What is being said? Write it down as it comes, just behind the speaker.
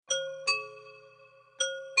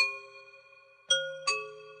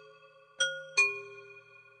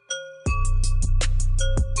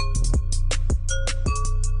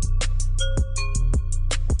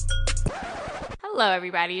Hello,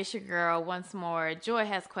 everybody. It's your girl once more. Joy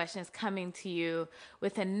Has Questions coming to you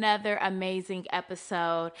with another amazing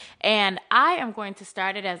episode. And I am going to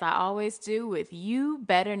start it as I always do with You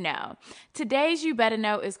Better Know. Today's You Better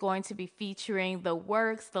Know is going to be featuring the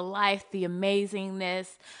works, the life, the amazingness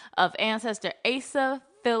of ancestor Asa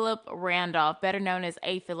Philip Randolph, better known as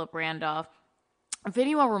A. Philip Randolph. If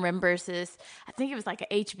anyone remembers this, I think it was like an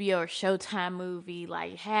HBO or Showtime movie,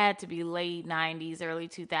 like had to be late 90s, early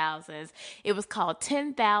 2000s. It was called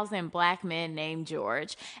 10,000 Black Men Named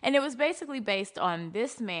George. And it was basically based on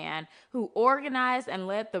this man who organized and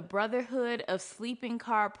led the Brotherhood of Sleeping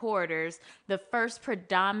Car Porters, the first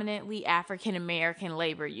predominantly African-American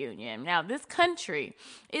labor union. Now, this country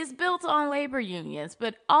is built on labor unions,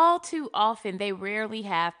 but all too often they rarely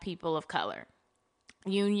have people of color.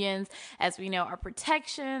 Unions, as we know, are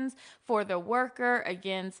protections for the worker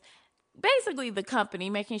against basically the company,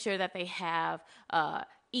 making sure that they have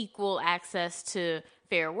equal access to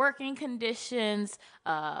fair working conditions,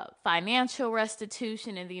 financial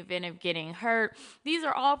restitution in the event of getting hurt. These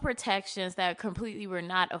are all protections that completely were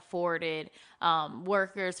not afforded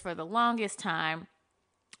workers for the longest time,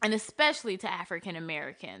 and especially to African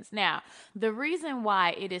Americans. Now, the reason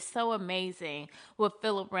why it is so amazing what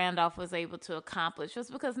Philip Randolph was able to accomplish was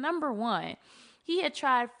because, number one, he had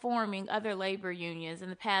tried forming other labor unions in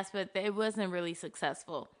the past, but it wasn't really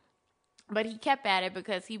successful. But he kept at it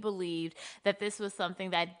because he believed that this was something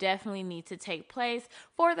that definitely needs to take place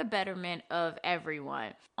for the betterment of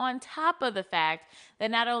everyone. On top of the fact that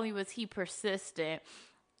not only was he persistent,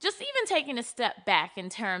 just even taking a step back in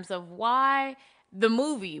terms of why the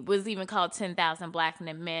movie was even called 10,000 Black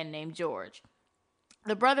Men Named George.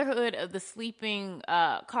 The Brotherhood of the Sleeping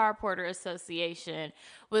Car Porter Association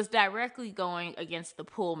was directly going against the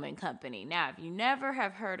Pullman Company. Now, if you never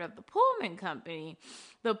have heard of the Pullman Company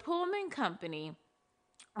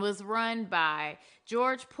was run by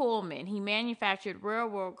George Pullman. He manufactured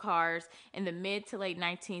railroad cars in the mid to late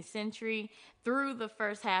 19th century through the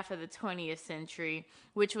first half of the 20th century,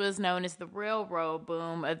 which was known as the railroad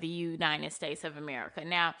boom of the United States of America.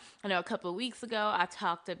 Now, I know a couple of weeks ago, I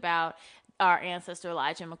talked about our ancestor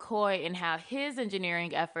Elijah McCoy and how his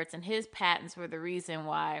engineering efforts and his patents were the reason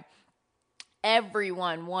why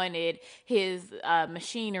everyone wanted his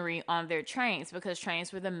machinery on their trains, because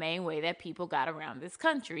trains were the main way that people got around this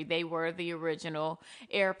country. They were the original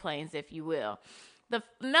airplanes, if you will.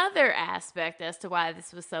 Another aspect as to why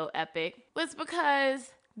this was so epic was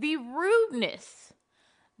because the rudeness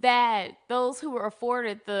that those who were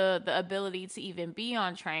afforded the ability to even be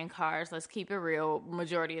on train cars, let's keep it real,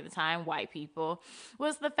 majority of the time, white people,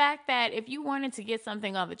 was the fact that if you wanted to get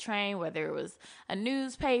something on the train, whether it was a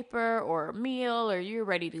newspaper or a meal or you're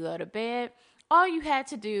ready to go to bed, all you had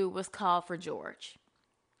to do was call for George.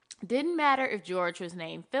 Didn't matter if George was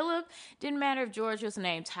named Philip, didn't matter if George was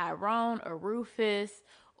named Tyrone or Rufus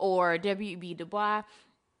or W.B. Du Bois.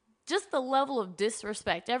 Just the level of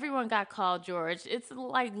disrespect. Everyone got called George. It's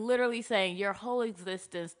like literally saying your whole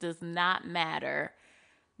existence does not matter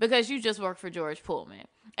because you just work for George Pullman.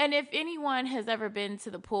 And if anyone has ever been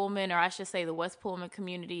to the Pullman, or I should say the West Pullman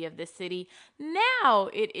community of this city, now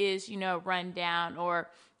it is, run down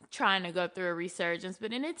or trying to go through a resurgence.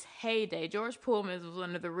 But in its heyday, George Pullman was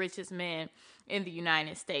one of the richest men in the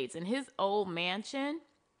United States. And his old mansion,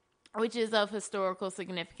 which is of historical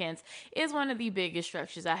significance, is one of the biggest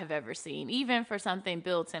structures I have ever seen. Even for something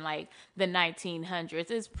built in like the 1900s,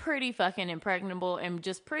 it's pretty fucking impregnable and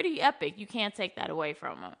just pretty epic. You can't take that away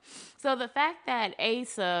from him. So the fact that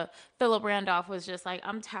Asa Philip Randolph was just like,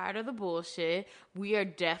 I'm tired of the bullshit, we are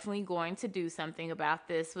definitely going to do something about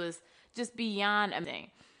this, was just beyond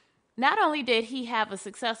amazing. Not only did he have a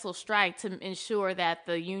successful strike to ensure that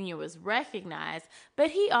the union was recognized,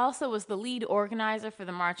 but he also was the lead organizer for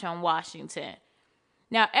the March on Washington.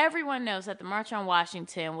 Now, everyone knows that the March on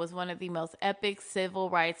Washington was one of the most epic civil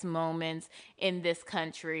rights moments in this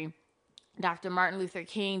country. Dr. Martin Luther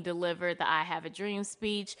King delivered the I Have a Dream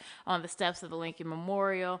speech on the steps of the Lincoln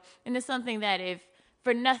Memorial, and it's something that, if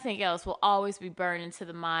for nothing else, will always be burned into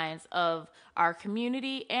the minds of our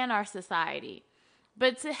community and our society.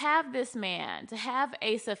 But to have this man, to have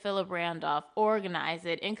Asa Philip Randolph organize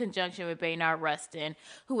it in conjunction with Bayard Rustin,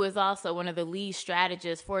 who was also one of the lead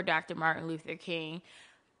strategists for Dr. Martin Luther King,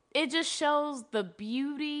 it just shows the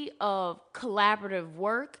beauty of collaborative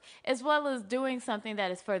work, as well as doing something that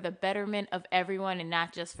is for the betterment of everyone and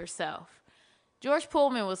not just for self. George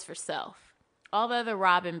Pullman was for self. All the other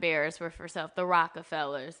Robin Bears were for self. The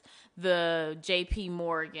Rockefellers, the J.P.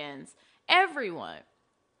 Morgans, everyone.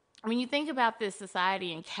 when you think about this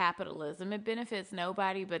society and capitalism, it benefits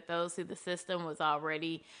nobody but those who the system was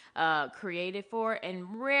already created for.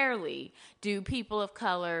 And rarely do people of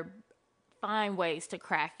color find ways to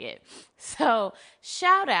crack it. So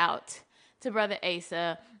shout out to Brother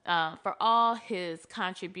Asa for all his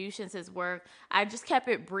contributions, his work. I just kept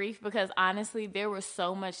it brief because honestly, there was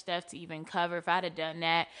so much stuff to even cover. If I'd have done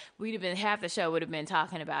that, half the show would have been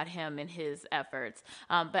talking about him and his efforts.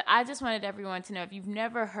 But I just wanted everyone to know, if you've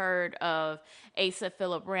never heard of Asa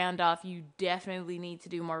Philip Randolph, you definitely need to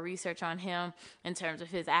do more research on him in terms of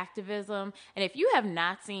his activism. And if you have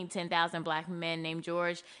not seen 10,000 Black Men Named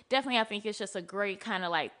George, definitely I think it's just a great kind of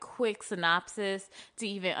like quick synopsis to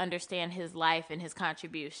even understand his life and his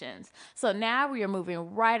contributions. So now we are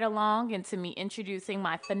moving right along into me introducing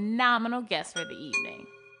my phenomenal guest for the evening.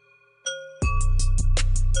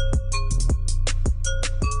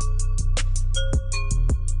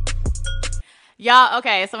 Y'all,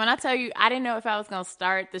 okay, so when I tell you, I didn't know if I was going to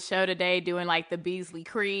start the show today doing like the Beasley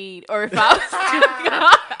Creed or if I was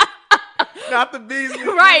Not the Beasley.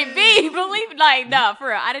 Right, believe, like, no, for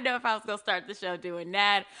real. I didn't know if I was going to start the show doing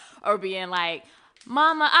that or being like,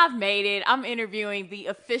 Mama, I've made it. I'm interviewing the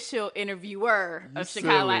official interviewer of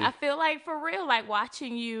Chicago. Like, I feel like, for real, like,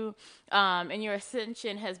 watching you and your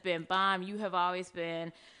ascension has been bomb. You have always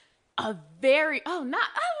been a very, I look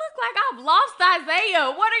like I've lost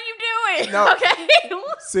Isaiah. What are you doing? No. Okay.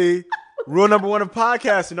 See, rule number one of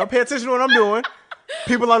podcasting, don't pay attention to what I'm doing.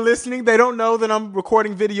 People are listening. They don't know that I'm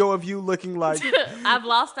recording video of you looking like... I've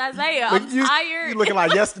lost Isaiah. I'm tired. You looking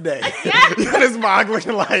like yesterday. You got his mug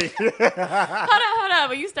looking like... Hold on.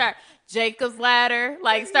 When you start Jacob's Ladder,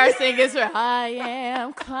 like start singing, I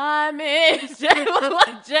am climbing Jacob's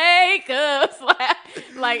Ladder.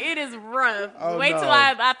 Like, it is rough. Wait till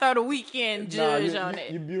I throw the Weekend judge on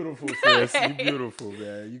it. You're beautiful, sis. You're beautiful,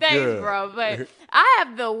 man. Thanks, good. bro. But I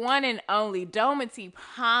have the one and only Domity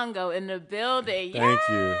Pongo in the building. Thank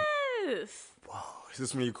you. Whoa. Is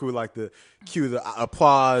this when you cue the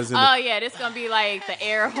applause? And yeah. This going to be like the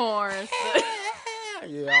air horns.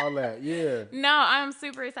 Yeah, all that. Yeah. No, I'm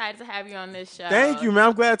super excited to have you on this show. Thank you, man.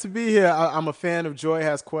 I'm glad to be here. I'm a fan of Joy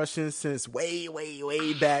Has Questions since way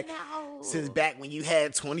back. Since back when you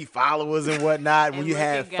had 20 followers and whatnot, when you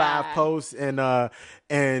had 5 posts, and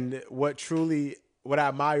what I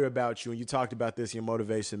admire about you, and you talked about this in your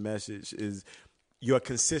motivation message, is your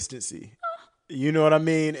consistency. You know what I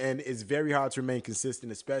mean? And it's very hard to remain consistent,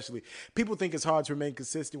 especially people think it's hard to remain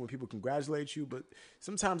consistent when people congratulate you, but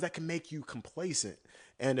sometimes that can make you complacent.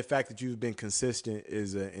 And the fact that you've been consistent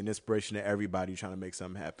is an inspiration to everybody trying to make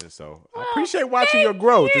something happen. So I appreciate watching your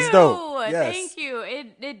growth. It's dope. Yes. Thank you.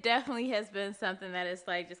 It definitely has been something that is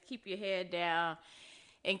like, just keep your head down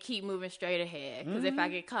and keep moving straight ahead. Because if I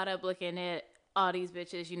get caught up looking at all these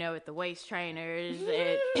bitches, with the waist trainers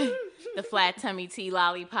and the flat tummy tea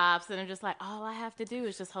lollipops, and I'm just like, all I have to do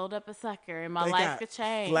is just hold up a sucker and my life could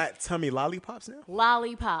change. Flat tummy lollipops now?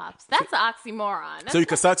 Lollipops. That's an oxymoron. So you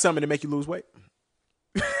can suck something to make you lose weight?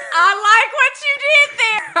 I like what you did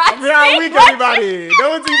there. Now week, everybody.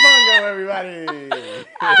 Don't Pongo, everybody.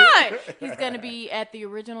 He's gonna be at the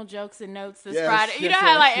original Jokes and Notes this Friday. You know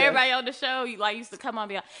how everybody on the show used to come on and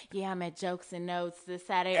be like, yeah, I'm at Jokes and Notes this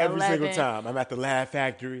Saturday at 11. Every single time. I'm at the Laugh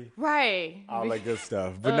Factory. Right. All that good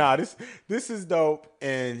stuff. But this is dope.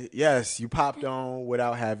 And yes, you popped on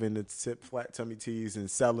without having to tip flat tummy teas and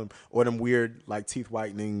sell them, or them weird like teeth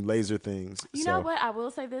whitening laser things. You know what? I will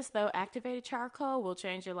say this though: activated charcoal will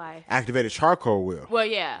change your life. Activated charcoal will. Well,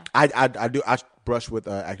 yeah. I do. I brush with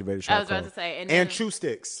activated charcoal. I was about to say, and chew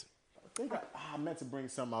sticks. I meant to bring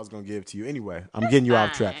something I was going to give to you. Anyway, I'm getting you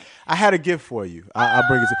off track. I had a gift for you. I'll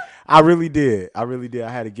bring it to you. I really did. I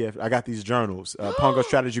had a gift. I got these journals, Pongo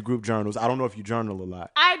Strategy Group journals. I don't know if you journal a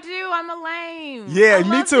lot. I do. I'm a lame. Yeah, I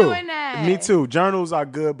me too. Doing that. Me too. Journals are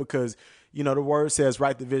good because, the word says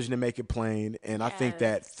write the vision and make it plain. And I think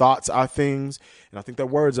that thoughts are things, and I think that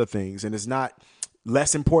words are things. And it's not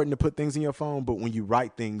less important to put things in your phone, but when you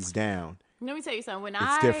write things down, let me tell you something. When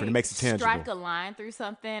it's different. It makes it tangible. Strike a line through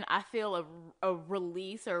something, I feel a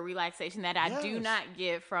release or a relaxation that I do not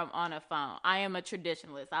get from on a phone. I am a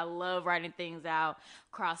traditionalist. I love writing things out,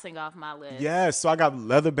 crossing off my list. Yes. So I got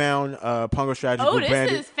leather-bound Pongo Strategy Group this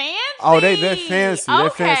branded. Is fancy. Oh, they're fancy. Okay. They're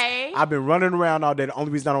fancy. I've been running around all day. The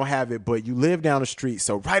only reason I don't have it, but you live down the street.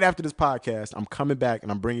 So right after this podcast, I'm coming back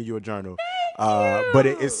and I'm bringing you a journal. But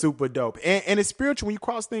it's super dope. And it's spiritual when you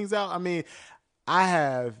cross things out. I mean, I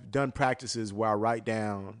have done practices where I write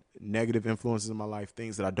down negative influences in my life,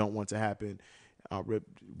 things that I don't want to happen.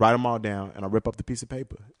 write them all down, and I rip up the piece of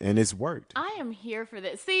paper, and it's worked. I am here for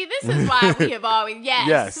this. See, this is why we have always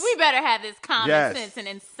yes. We better have this common sense and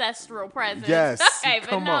ancestral presence. Yes, okay, but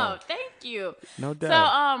come on. Thank you. No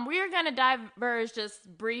doubt. So, we're gonna diverge just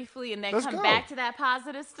briefly, and then Let's come go. back to that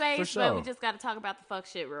positive space. For sure. But we just got to talk about the fuck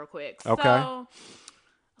shit real quick. Okay. So,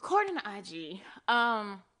 according to IG,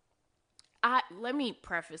 let me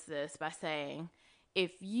preface this by saying,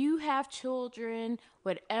 if you have children,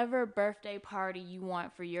 whatever birthday party you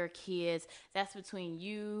want for your kids, that's between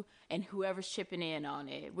you and whoever's chipping in on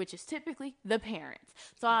it, which is typically the parents.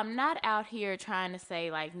 So I'm not out here trying to say,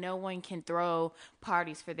 like, no one can throw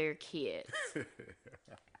parties for their kids.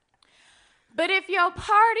 But if your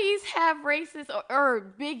parties have racist or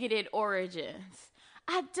bigoted origins,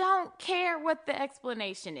 I don't care what the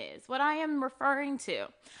explanation is. What I am referring to,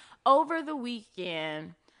 over the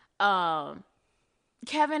weekend,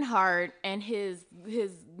 Kevin Hart and his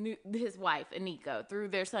wife, Aniko, threw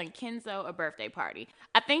their son Kenzo a birthday party.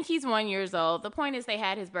 I think he's 1 year old. The point is they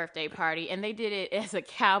had his birthday party, and they did it as a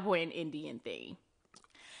cowboy and Indian theme.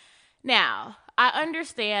 Now, I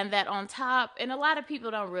understand that on top, and a lot of people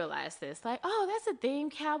don't realize this, like, oh, that's a theme,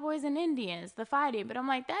 cowboys and Indians, the fighting. But I'm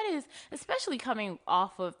like, that is, especially coming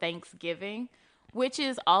off of Thanksgiving, which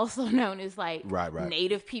is also known as like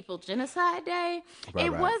Native People Genocide Day.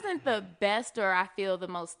 It wasn't the best, or I feel the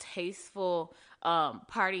most tasteful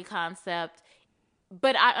party concept,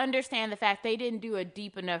 but I understand the fact they didn't do a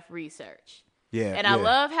deep enough research. Yeah, and I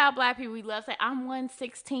love how black people, we love saying, I'm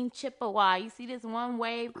 1/16 Chippewa. You see this one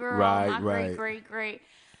wave, girl? My great.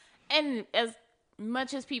 And as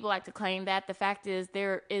much as people like to claim that, the fact is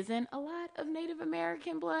there isn't a lot of Native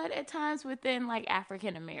American blood at times within like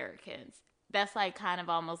African Americans. That's like kind of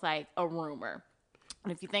almost like a rumor.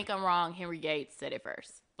 And if you think I'm wrong, Henry Gates said it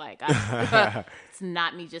first. Like, it's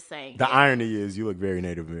not me just saying. The irony is you look very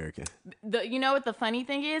Native American. You know what the funny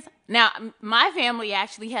thing is? Now, my family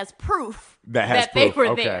actually has proof that they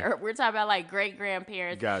were there. We're talking about like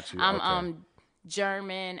great-grandparents. Got you. I'm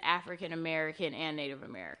German, African American, and Native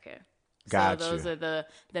American. Got so those are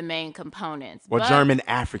the main components. Well, German,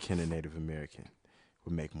 African, and Native American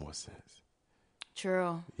would make more sense.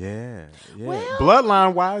 True. Yeah. Well,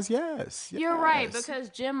 bloodline-wise, yes. You're right, because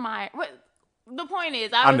Jim Meyer... The point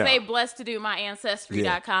is, I was blessed to do my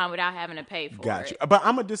Ancestry.com without having to pay for it. Got you. But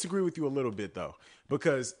I'm going to disagree with you a little bit, though.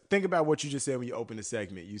 Because think about what you just said when you opened the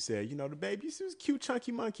segment. You said, the baby, she was a cute,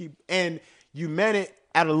 chunky monkey. And you meant it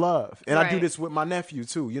out of love. And I do this with my nephew,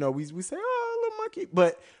 too. We say, oh, little monkey.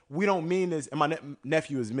 But we don't mean this. And my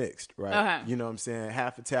nephew is mixed, right? Uh-huh. You know what I'm saying?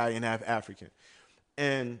 Half Italian, half African.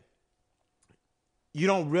 And you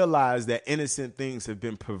don't realize that innocent things have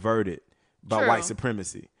been perverted by white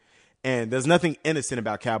supremacy. And there's nothing innocent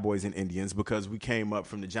about cowboys and Indians, because we came up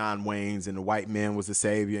from the John Waynes and the white man was the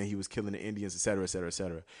savior and he was killing the Indians, et cetera, et cetera, et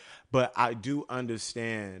cetera. But I do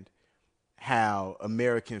understand how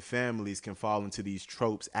American families can fall into these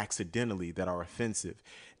tropes accidentally that are offensive.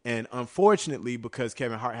 And unfortunately, because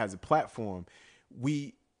Kevin Hart has a platform,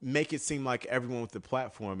 we make it seem like everyone with the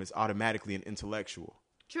platform is automatically an intellectual.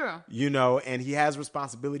 True. And he has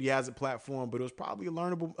responsibility, he has a platform, but it was probably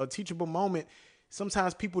a teachable moment.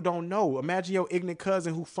 Sometimes people don't know. Imagine your ignorant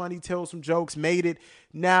cousin who funny tells some jokes, made it.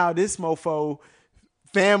 Now this mofo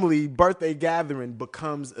family birthday gathering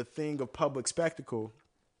becomes a thing of public spectacle.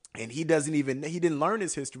 And he didn't learn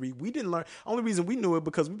his history. We didn't learn. Only reason we knew it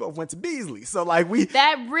because we both went to Beasley. So that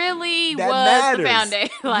really that was matters. The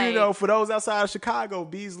foundation. For those outside of Chicago,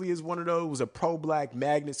 Beasley is one of those, a pro-black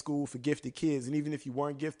magnet school for gifted kids. And even if you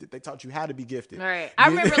weren't gifted, they taught you how to be gifted. Right. I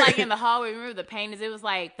remember in the hallway, remember the paintings? It was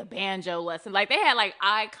like the banjo lesson. Like they had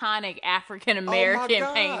iconic African American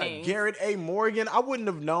paintings. Garrett A. Morgan. I wouldn't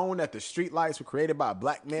have known that the streetlights were created by a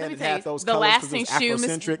black man and had those the colors because it Lasting was Shoe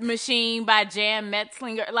Afrocentric. Machine by Jan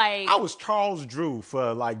Metzlinger. I was Charles Drew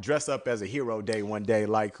for dress up as a hero day one day,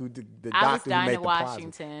 who the doctor who made the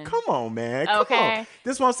Washington. Plaza. Come on, man. Come on.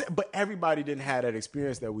 This is what I'm saying. But everybody didn't have that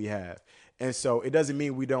experience that we have. And so it doesn't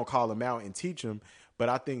mean we don't call them out and teach them. But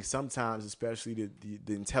I think sometimes, especially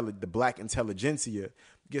the black intelligentsia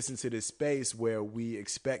gets into this space where we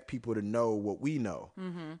expect people to know what we know.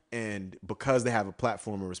 Mm-hmm. And because they have a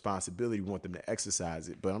platform and responsibility, we want them to exercise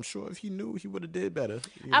it. But I'm sure if he knew, he would have did better.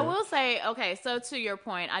 I will say, okay, so to your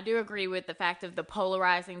point, I do agree with the fact of the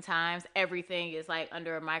polarizing times. Everything is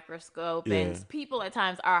under a microscope and people at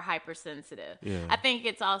times are hypersensitive. Yeah. I think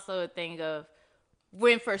it's also a thing of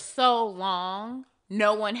when for so long,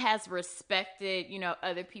 no one has respected,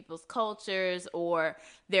 other people's cultures or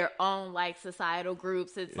their own societal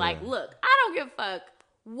groups. It's look, I don't give a fuck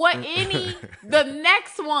the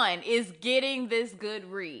next one is getting this good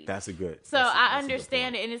read. That's a good. So I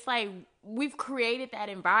understand it. And it's like, we've created that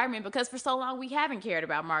environment because for so long we haven't cared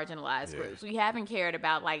about marginalized groups. We haven't cared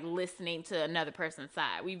about like listening to another person's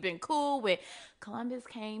side. We've been cool with Columbus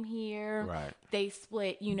came here. Right. They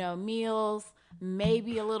split, meals.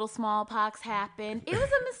 Maybe a little smallpox happened. It was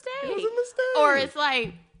a mistake. Or it's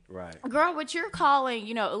like, right. Girl, what you're calling,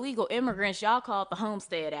 illegal immigrants, y'all call it the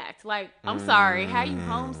Homestead Act. Like, I'm sorry, how you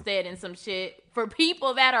homesteading some shit for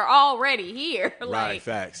people that are already here? Like, right,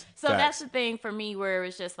 facts. So that's the thing for me where it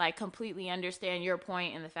was just like completely understand your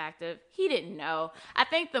point and the fact that he didn't know. I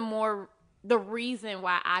think the reason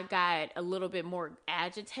why I got a little bit more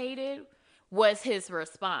agitated was his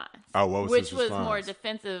response. Oh, what was his response? Which was more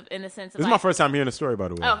defensive in the sense of this is my first time hearing the story, by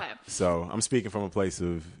the way. Okay. So I'm speaking from a place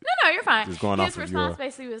of... No, you're fine. Just going his response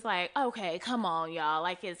basically was like, okay, come on, y'all.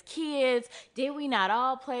 Like, as kids, did we not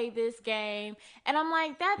all play this game? And I'm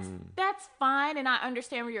like, that's fine, and I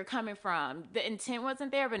understand where you're coming from. The intent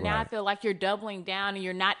wasn't there, but now I feel like you're doubling down and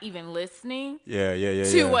you're not even listening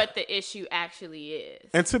to what the issue actually is.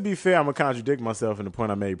 And to be fair, I'm going to contradict myself in the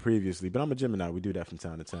point I made previously, but I'm a Gemini. We do that from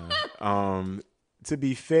time to time. To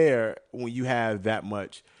be fair, when you have that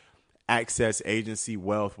much access, agency,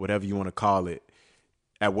 wealth, whatever you want to call it,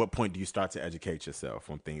 at what point do you start to educate yourself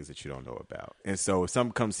on things that you don't know about? And so if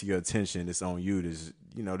something comes to your attention, it's on you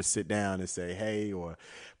to sit down and say, hey,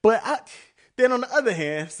 then on the other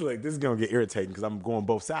hand, so like, this is going to get irritating because I'm going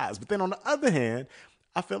both sides. But then on the other hand,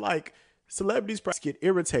 I feel like celebrities get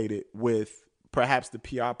irritated with perhaps the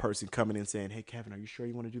PR person coming in saying, hey, Kevin, are you sure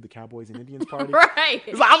you want to do the Cowboys and Indians party? Right.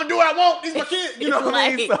 It's like, I'm going to do what I want. These are my kids. You know what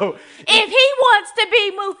I mean? So, if he wants to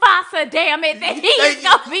be Mufasa, damn it, then he's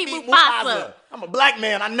going to be Mufasa. I'm a black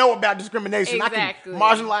man. I know about discrimination. Exactly. I can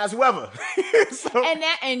marginalize whoever. You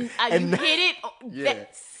hit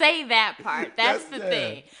it. Say that part. That's the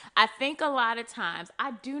thing. I think a lot of times,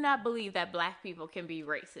 I do not believe that black people can be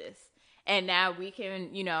racist. And now we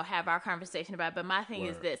can, have our conversation about it. But my thing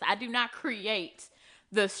is this. I do not create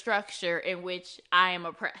the structure in which I am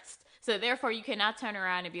oppressed. So therefore, you cannot turn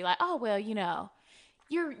around and be like, oh, well,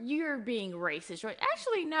 you're being racist.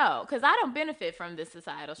 Actually, no, because I don't benefit from this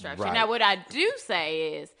societal structure. Right. Now, what I do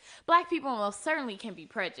say is black people most certainly can be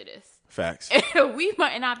prejudiced. Facts. And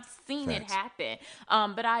I've seen it happen.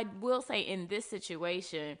 But I will say in this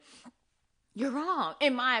situation, you're wrong,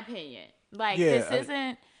 in my opinion. Like, this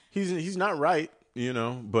isn't... He's not right,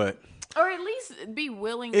 but... Or at least be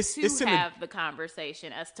willing to have the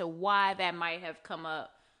conversation as to why that might have come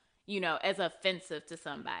up, as offensive to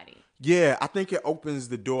somebody. Yeah, I think it opens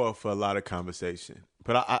the door for a lot of conversation.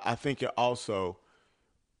 But I think it also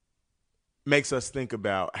makes us think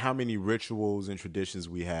about how many rituals and traditions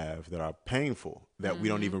we have that are painful, that we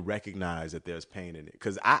don't even recognize that there's pain in it.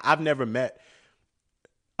 Because I've never met...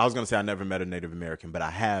 I was going to say I never met a Native American, but I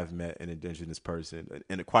have met an indigenous person,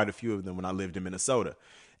 and quite a few of them when I lived in Minnesota.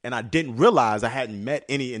 And I didn't realize I hadn't met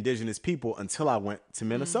any indigenous people until I went to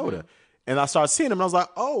Minnesota. Mm-hmm. And I started seeing them, and I was like,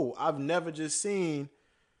 oh, I've never just seen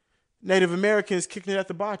Native Americans kicking it at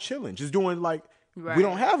the bar, chilling, just doing we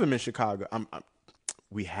don't have them in Chicago.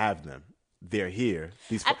 We have them. They're here.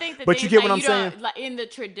 I think but you get what I'm saying? Like, in the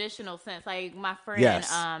traditional sense, like my friend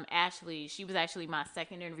Ashley, she was actually my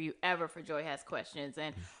second interview ever for Joy Has Questions,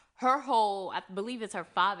 and her whole, I believe it's her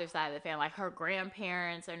father's side of the family, like her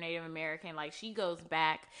grandparents are Native American. Like, she goes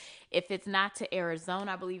back, if it's not to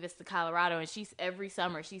Arizona, I believe it's to Colorado, and every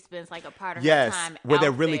summer she spends like a part of her time where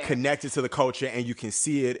they're out really there. Connected to the culture, and you can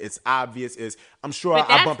see it. It's obvious. I'm sure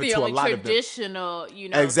I bump into a lot of them. That's the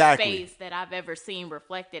only traditional, space that I've ever seen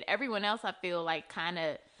reflected. Everyone else, I feel like, kind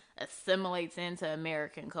of assimilates into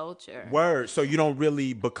American culture. Word. So you don't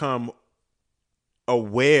really become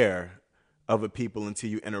aware of a people until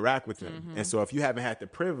you interact with them. Mm-hmm. And so if you haven't had the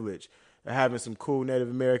privilege of having some cool Native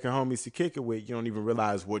American homies to kick it with, you don't even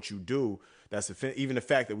realize what you do. That's even the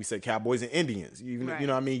fact that we say Cowboys and Indians. You know what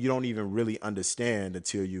I mean? You don't even really understand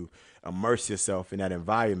until you immerse yourself in that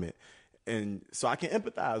environment. And so I can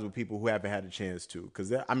empathize with people who haven't had a chance to. Because,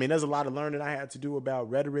 there's a lot of learning I had to do about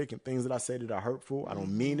rhetoric and things that I say that are hurtful. I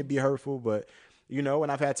don't mean to be hurtful, but,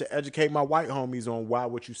 and I've had to educate my white homies on why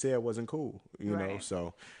what you said wasn't cool, know?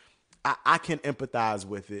 So... I can empathize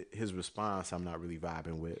with it. His response, I'm not really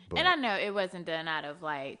vibing with. But. And I know it wasn't done out of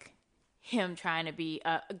him trying to be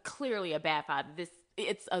clearly a bad father.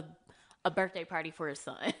 It's a birthday party for his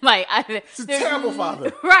son. It's a terrible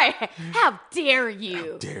father, right? How dare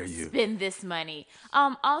you? How dare you spend this money?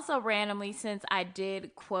 Also, randomly, since I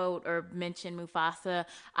did quote or mention Mufasa,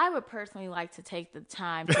 I would personally like to take the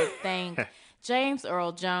time to thank James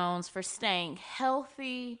Earl Jones for staying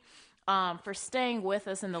healthy. for staying with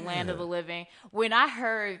us in the land of the living. When I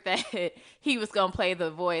heard that he was going to play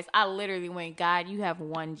the voice, I literally went, God, you have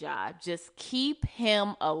one job. Just keep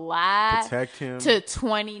him alive. Protect him. To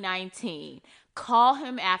 2019. Call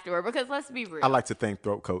him afterward, because let's be real. I like to thank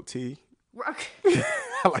Throat Coat Tea.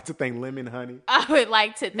 I like to thank Lemon Honey. I would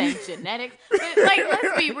like to thank genetics. But, like,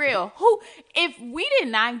 let's be real. If we did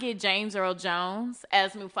not get James Earl Jones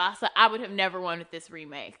as Mufasa, I would have never wanted this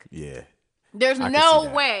remake. Yeah. There's no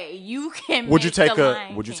way you can Would you take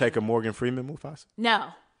Lion take a Morgan Freeman Mufasa? No.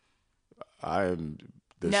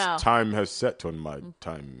 Time has set on my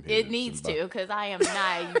time. It needs to, because I am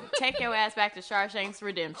not. Take your ass back to Shawshank's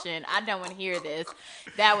Redemption. I don't want to hear this.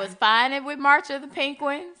 That was fine with March of the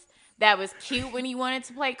Penguins. That was cute when he wanted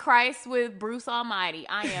to play Christ with Bruce Almighty.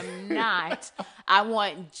 I am not. I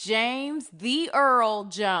want James the Earl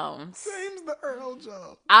Jones. James the Earl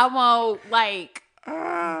Jones. I want, like,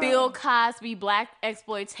 Bill Cosby, black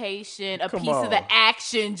exploitation, piece of the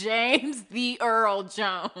action, James the Earl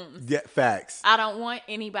Jones. Yeah, facts. I don't want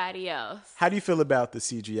anybody else. How do you feel about the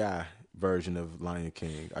CGI version of Lion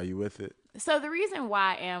King? Are you with it? So the reason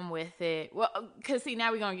why I am with it, well, because see,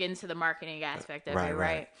 now we're going to get into the marketing aspect of it,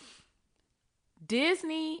 right?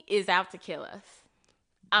 Disney is out to kill us.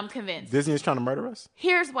 I'm convinced. Disney is trying to murder us?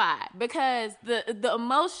 Here's why. Because the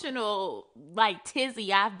emotional, like,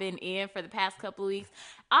 tizzy I've been in for the past couple of weeks,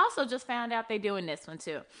 I also just found out they're doing this one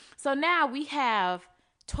too. So now we have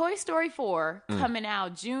Toy Story 4 coming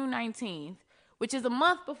out June 19th, which is a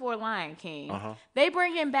month before Lion King. They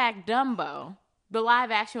bringing back Dumbo, the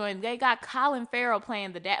live action one. They got Colin Farrell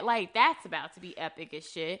playing the dad. Like, that's about to be epic as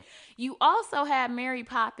shit. You also have Mary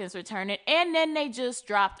Poppins returning, and then they just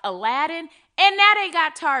dropped Aladdin, and now they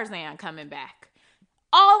got Tarzan coming back.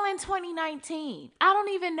 All in 2019. I don't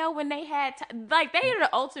even know when they had like, they are the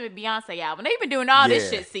ultimate Beyonce album. They've been doing all this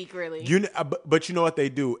shit secretly. But you know what they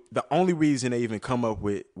do? The only reason they even come up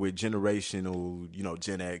with generational,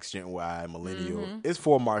 Gen X, Gen Y, millennial, is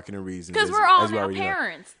for marketing reasons. Because we're all now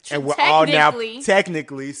parents. And we're all now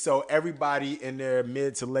technically, so everybody in their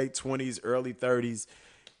mid to late 20s, early 30s,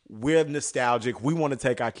 we're nostalgic. We want to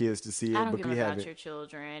take our kids to see it, I don't but give we about haven't. Your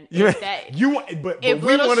children. If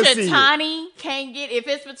little we Shatani can't get, if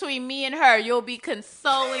it's between me and her, you'll be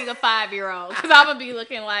consoling a 5-year-old, because I'm gonna be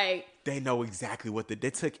looking like they know exactly what they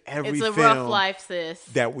took every it's a film rough life, sis,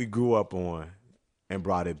 that we grew up on and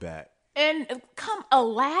brought it back. And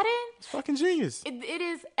Aladdin, it's fucking genius. It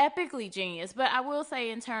is epically genius. But I will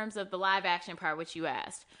say, in terms of the live action part, which you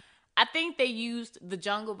asked, I think they used The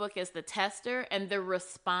Jungle Book as the tester, and the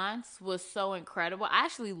response was so incredible. I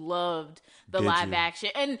actually loved the live action.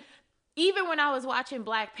 And even when I was watching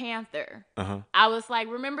Black Panther, I was like,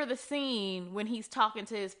 remember the scene when he's talking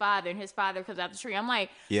to his father and his father comes out the tree? I'm like,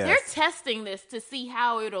 they're testing this to see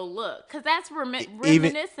how it'll look. Because that's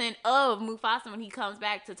reminiscent of Mufasa when he comes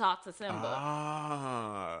back to talk to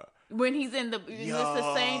Simba. When he's in it's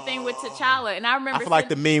the same thing with T'Challa. And I remember, I feel like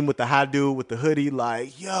the meme with the high dude with the hoodie,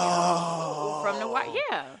 like, from the white,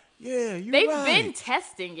 they've been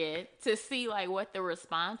testing it to see like what the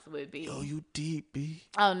response would be. Yo, you deep, B.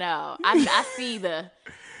 Oh no, I see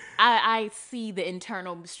I see the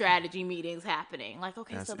internal strategy meetings happening. Like,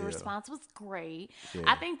 okay, so the response was great. Yeah.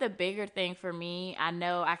 I think the bigger thing for me, I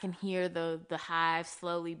know I can hear the hive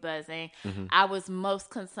slowly buzzing. I was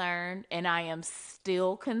most concerned, and I am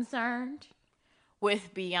still concerned,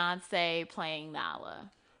 with Beyonce playing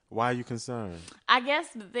Nala. Why are you concerned? I guess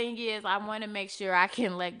the thing is, I want to make sure I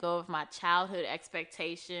can let go of my childhood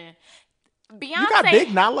expectation. Beyonce, you got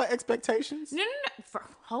big Nala expectations? No.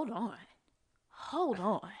 Hold on.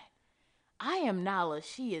 I am Nala.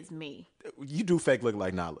 She is me. You do fake look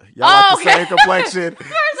like Nala. Y'all got the same complexion,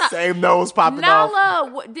 same nose popping off.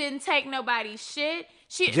 Nala didn't take nobody's shit.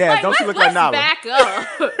 Don't she look like Nala? Let's back up.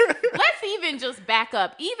 Let's even just back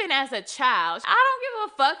up. Even as a child, I don't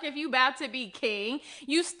give a fuck if you about to be king.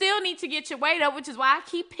 You still need to get your weight up, which is why I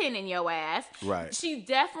keep pinning your ass. Right. She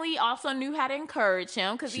definitely also knew how to encourage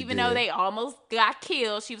him, because even though they almost got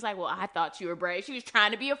killed, she was like, well, I thought you were brave. She was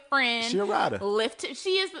trying to be a friend. She a rider. She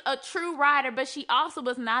is a true rider, but she also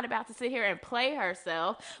was not about to sit here and play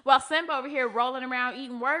herself while Simba over here rolling around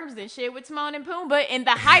eating worms and shit with Timon and Pumbaa in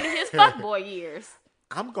the height of his fuckboy years.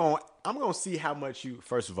 I'm gonna see how much you.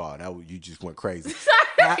 First of all, you just went crazy.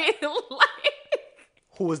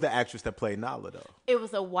 Who was the actress that played Nala though? It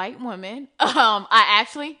was a white woman.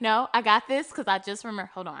 I got this because I just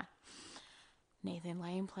remember. Hold on. Nathan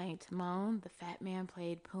Lane played Timon. The fat man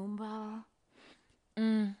played Pumbaa.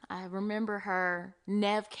 I remember her.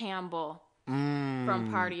 Neve Campbell. From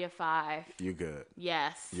Party of Five. You're good.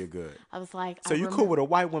 Yes. You're good. I was like, so you cool with a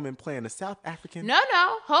white woman playing a South African? No.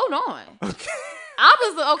 Hold on. Okay.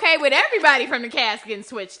 I was okay with everybody from the cast getting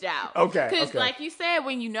switched out. Okay. Because, like you said,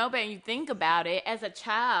 when you know better and you think about it, as a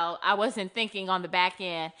child, I wasn't thinking on the back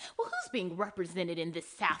end, well, who's being represented in this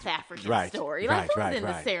South African story? Like, who's in the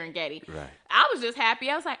Serengeti? Right. I was just happy.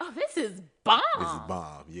 I was like, oh, this is bomb. This is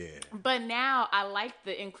bomb, yeah. But now I like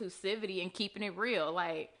the inclusivity and keeping it real.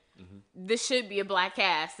 Like, this should be a black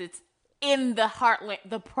cast. It's in the heartland,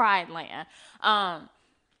 the Pride Land.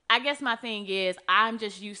 I guess my thing is I'm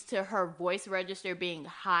just used to her voice register being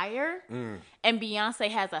higher, and Beyonce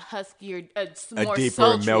has a huskier, a more deeper,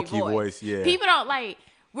 sultry milky voice. Yeah, people don't like.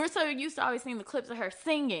 We're so used to always seeing the clips of her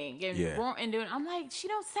singing and and doing. I'm like, she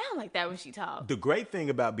don't sound like that when she talks. The great thing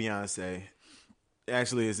about Beyonce,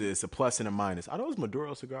 actually, is it's a plus and a minus. Are those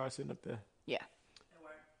Maduro cigars sitting up there? Yeah.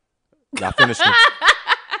 Y'all finished them.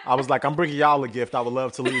 I was like, I'm bringing y'all a gift. I would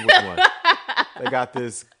love to leave with one. They got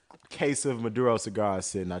this case of Maduro cigars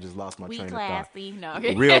sitting. I just lost my train of thought. No.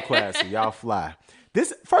 Real classy. Y'all fly.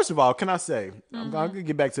 This, first of all, can I say, I'm going to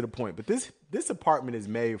get back to the point, but this apartment is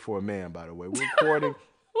made for a man, by the way. We're recording.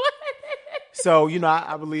 So,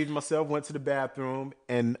 I believed myself, went to the bathroom,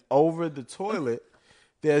 and over the toilet,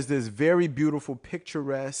 there's this very beautiful,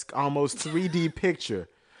 picturesque, almost 3D picture.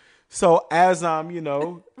 So as I'm,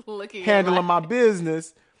 handling my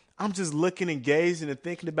business, I'm just looking, engaged, and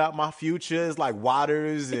thinking about my future. It's like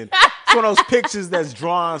waters, and it's one of those pictures that's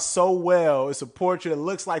drawn so well. It's a portrait that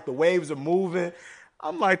looks like the waves are moving.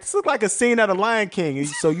 I'm like, this looks like a scene out of Lion King. And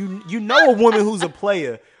so you know a woman who's a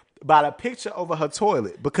player by the picture over her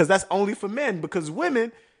toilet, because that's only for men. Because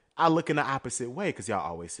women, I look in the opposite way, because y'all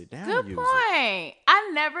always sit down. Good and use point.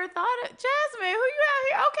 I never thought of Jasmine. Who you out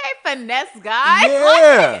here? Okay, finesse guy.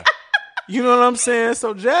 Yeah. You know what I'm saying?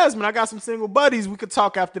 So, Jasmine, I got some single buddies. We could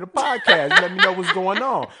talk after the podcast. Let me know what's going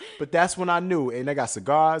on. But that's when I knew. And they got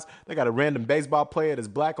cigars. They got a random baseball player that's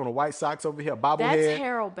black on the White Sox over here, bobblehead. That's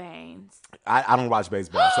Harold Baines. I don't watch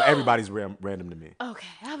baseball, so everybody's random to me. Okay.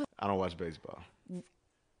 I don't watch baseball.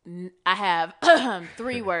 I have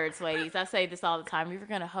 3 words, ladies. I say this all the time. You're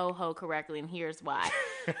going to ho-ho correctly, and here's why.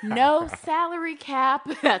 No salary cap.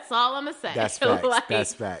 That's all I'm going to say. That's facts.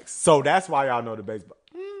 That's facts. So that's why y'all know the baseball.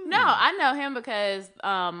 No, I know him because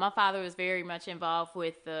my father was very much involved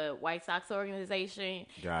with the White Sox organization.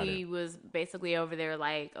 He was basically over there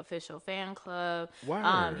like official fan club.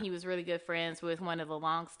 He was really good friends with one of the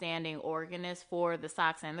long-standing organists for the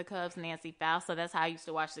Sox and the Cubs, Nancy Faust. So that's how I used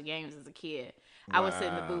to watch the games as a kid. Wow. I would sit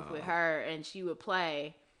in the booth with her, and she would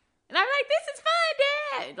play. And I'm like, this is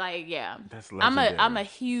fun, Dad. Like, yeah. That's legendary. I'm a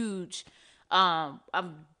huge, I'm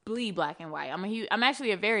bleed black and white. I'm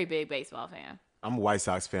actually a very big baseball fan. I'm a White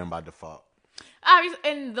Sox fan by default.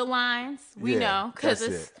 And the lines, we know. Because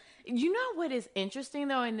it's, you know what is interesting,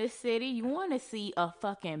 though, in this city? You want to see a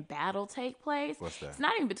fucking battle take place. What's that? It's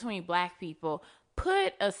not even between black people.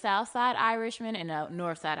 Put a South Side Irishman and a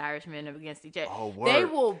North Side Irishman up against each other. Oh, word. They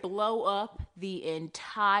will blow up the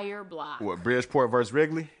entire block. What, Bridgeport versus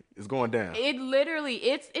Wrigley? It's going down. It literally,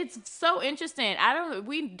 it's so interesting.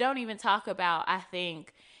 We don't even talk about, I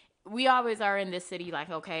think, we always are in this city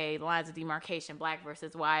like, okay, lines of demarcation, black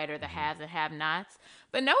versus white, or the haves and have-nots.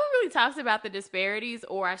 But no one really talks about the disparities,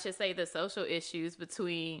 or I should say the social issues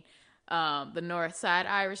between the North Side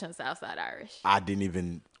Irish and South Side Irish. I didn't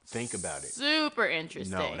even think about it. Super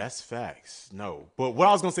interesting. No, that's facts. No. But what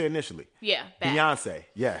I was going to say initially. Yeah. Beyonce,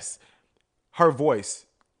 yes. Her voice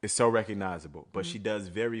is so recognizable, but she does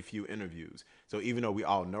very few interviews. So even though we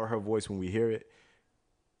all know her voice when we hear it,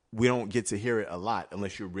 we don't get to hear it a lot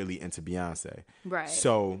unless you're really into Beyonce. Right.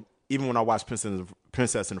 So even when I watch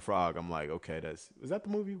Princess and the Frog, I'm like, okay, is that the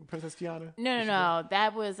movie with Princess Tiana? No.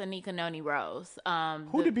 That was Anika Noni Rose.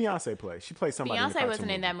 Who did Beyonce play? She played somebody in the cartoon wasn't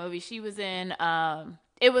movie. In that movie. She was in,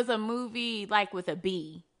 it was a movie like with a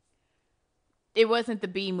bee. It wasn't the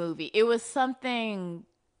bee movie. It was something...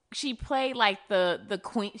 She played like the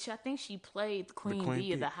queen. I think she played the queen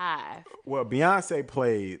bee of the hive. Well, Beyonce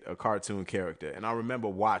played a cartoon character, and I remember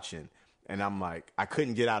watching, and I'm like, I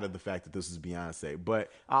couldn't get out of the fact that this was Beyonce.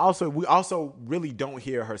 But we also really don't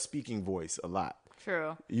hear her speaking voice a lot.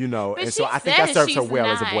 True. And so I think that serves her well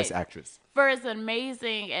as a voice actress. For as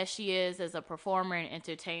amazing as she is as a performer and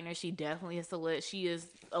entertainer, she definitely is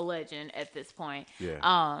a legend at this point.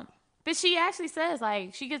 Yeah. But she actually says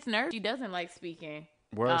like she gets nervous. She doesn't like speaking.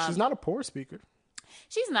 Well, she's not a poor speaker.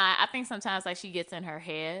 She's not. I think sometimes like she gets in her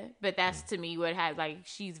head, but that's to me what has like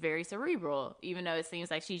she's very cerebral, even though it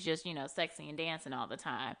seems like she's just sexy and dancing all the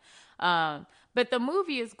time. But the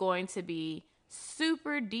movie is going to be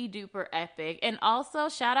super duper epic, and also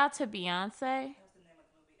shout out to Beyonce.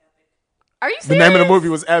 Are you serious? The name of the movie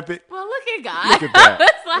was Epic. Well, look at God. Look at that. Like,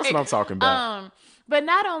 that's what I'm talking about. But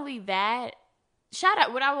not only that. shout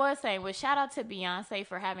out, what I was saying was shout out to Beyonce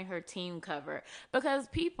for having her team covered. Because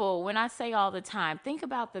people, when I say all the time, think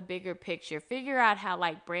about the bigger picture. Figure out how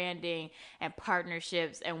like branding and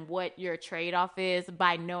partnerships and what your trade-off is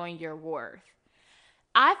by knowing your worth.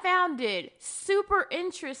 I found it super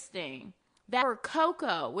interesting that for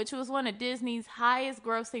Coco, which was one of Disney's highest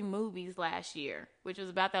grossing movies last year, which was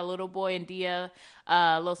about that little boy in Dia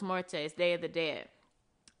Los Muertos, Day of the Dead.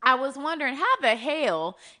 I was wondering how the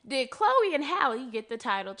hell did Chloe and Halle get the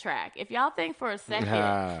title track? If y'all think for a second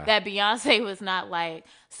that Beyonce was not like,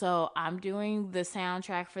 so I'm doing the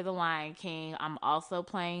soundtrack for The Lion King. I'm also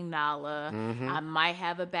playing Nala. I might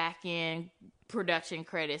have a back end production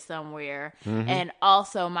credit somewhere. And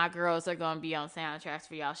also my girls are going to be on soundtracks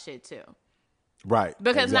for y'all shit too. Right.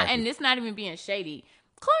 Because exactly. and it's not even being shady.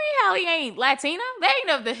 Chloe and Halle ain't Latina. They ain't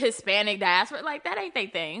of the Hispanic diaspora. Like, that ain't their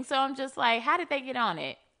thing. So I'm just like, how did they get on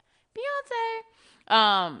it?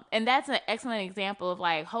 Beyonce. And that's an excellent example of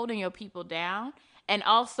like holding your people down and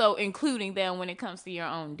also including them when it comes to your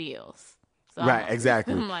own deals. So right,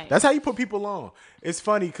 exactly. like, that's how you put people on. It's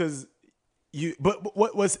funny because but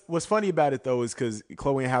what's funny about it though is because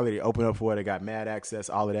Chloe and Halle, they open up for it, they got mad access,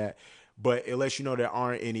 all of that. But it lets you know there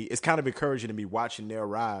aren't any. It's kind of encouraging to me watching their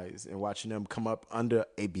rise and watching them come up under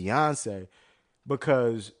a Beyonce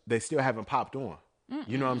because they still haven't popped on.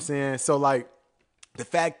 You know what I'm saying? So like, the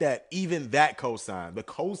fact that even that cosign, the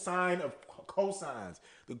cosign of cosigns,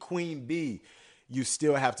 the Queen Bee, you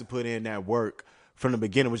still have to put in that work from the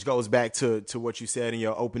beginning, which goes back to what you said in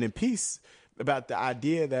your opening piece about the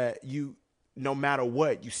idea that you, no matter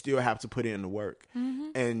what, you still have to put in the work.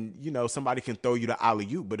 And, you know, somebody can throw you the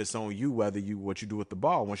alley-oop, but it's on you what you do with the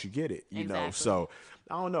ball once you get it, you know? So,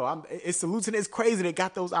 I don't know. It's hallucinating. It's crazy they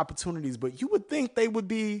got those opportunities, but you would think they would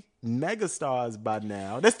be mega stars by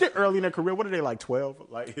now. They're still early in their career. What are they, like 12?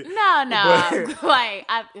 Like no. Like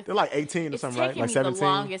they're like 18 or something, right? Like 17? It's taken me the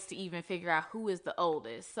longest to even figure out who is the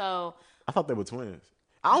oldest. So I thought they were twins.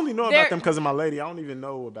 I only know about them because of my lady. I don't even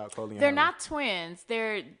know about Chloe and They're Halle. not twins.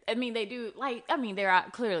 They're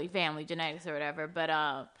clearly family genetics or whatever, but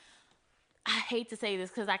I hate to say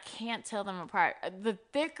this because I can't tell them apart. The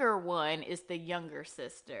thicker one is the younger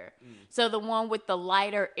sister. So the one with the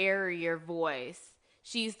lighter, airier voice,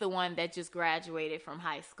 she's the one that just graduated from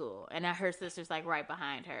high school. And her sister's like right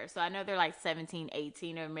behind her. So I know they're like 17,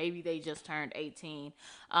 18, or maybe they just turned 18.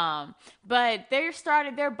 But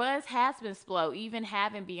their buzz has been slow, even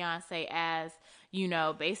having Beyonce as, you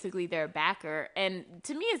know, basically their backer. And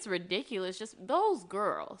to me, it's ridiculous. Just those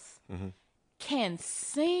girls can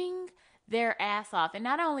sing their ass off. And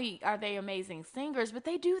not only are they amazing singers, but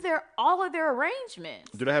they do all of their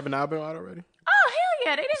arrangements. Do they have an album out already? Oh, hell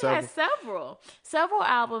yeah. They didn't have several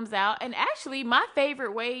albums out. And actually, my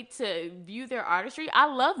favorite way to view their artistry, I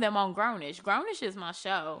love them on Grownish. Grownish is my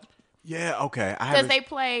show. Yeah, okay. Because they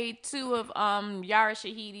play two of Yara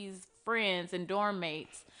Shahidi's friends and dorm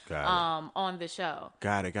mates on the show.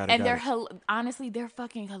 Got it. And honestly, they're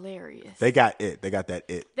fucking hilarious. They got it. They got that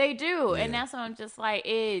it. They do. Yeah. And that's why I'm just like,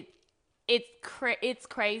 it's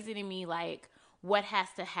crazy to me, like, what has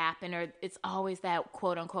to happen, or it's always that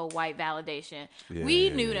quote-unquote white validation. We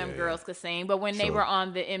knew them girls could sing, but when they were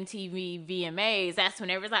on the MTV VMAs, that's when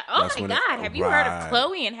everyone's like, oh my God, have you heard of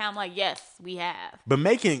Chloe and how? I'm like, yes, we have. But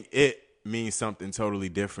making it means something totally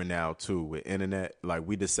different now, too, with internet. Like,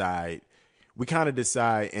 we kind of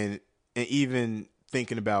decide, and even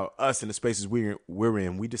thinking about us in the spaces we're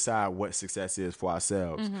in, we decide what success is for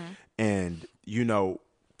ourselves. And, you know,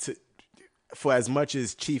 for as much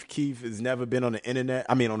as Chief Keef has never been on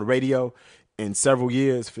the radio in several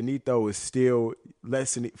years, Finito is still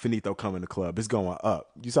less than Finito coming to club. It's going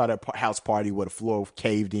up. You saw that house party where the floor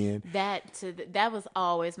caved in. That was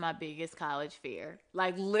always my biggest college fear.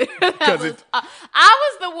 Like, literally, I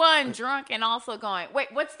was the one drunk and also going, wait,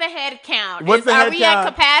 what's the head count? Are we at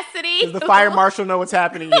capacity? Does the fire marshal know what's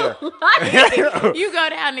happening here? You go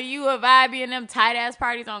down to U of I, be in them tight ass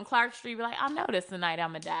parties on Clark Street, be like, I know this tonight I'm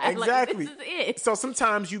gonna die. Exactly. Like, this is it. So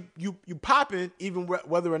sometimes you popping even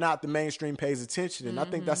whether or not the mainstream pays attention, and I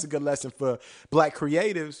think that's a good lesson for Black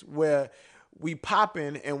creatives, where we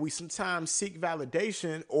popping and we sometimes seek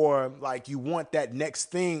validation, or like you want that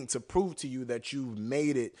next thing to prove to you that you've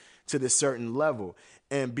made it to this certain level.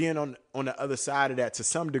 And being on the other side of that to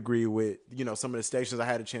some degree with, you know, some of the stations I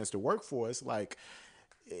had a chance to work for, it's like,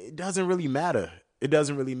 it doesn't really matter. It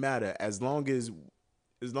doesn't really matter as long as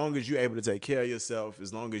you're able to take care of yourself,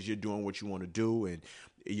 as long as you're doing what you want to do and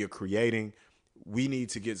you're creating. We need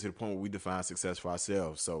to get to the point where we define success for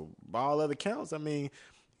ourselves. So by all other counts, I mean,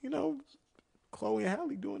 you know, Chloe and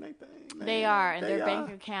Halle doing their thing, man. They are, and their bank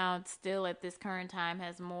account still at this current time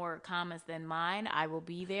has more commas than mine. I will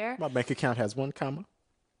be there. My bank account has 1 comma.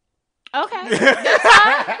 Okay. That's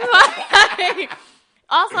fine.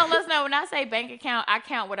 Also, let's know, when I say bank account, I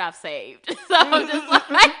count what I've saved. So I'm just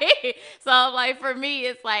like, for me,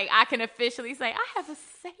 it's like I can officially say I have a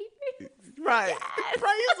savings. Right.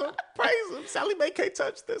 Yes. Praise him. Sally Mae can't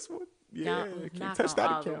touch this one. Yeah, can't touch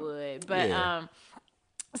that account. Wood. But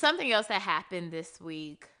something else that happened this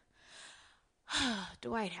week,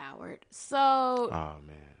 Dwight Howard. So, oh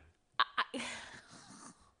man,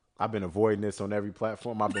 I've been avoiding this on every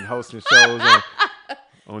platform. I've been hosting shows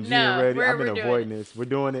on G and Radio. I've been avoiding this. We're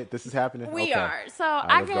doing it. This is happening. We are. So right,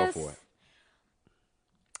 I guess go for it.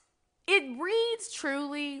 It reads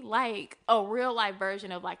truly like a real life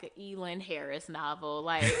version of like an Elin Harris novel.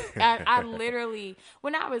 Like I literally,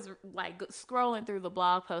 when I was like scrolling through the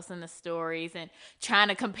blog posts and the stories and trying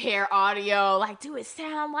to compare audio, like, do it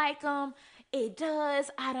sound like them? It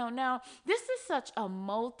does. I don't know. This is such a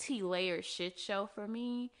multi-layered shit show for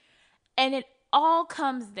me. And it all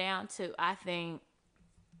comes down to, I think,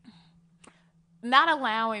 not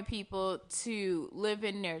allowing people to live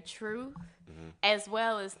in their truth, as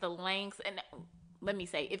well as the lengths. And let me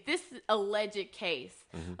say, if this alleged case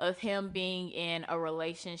of him being in a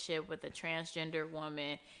relationship with a transgender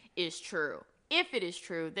woman is true, if it is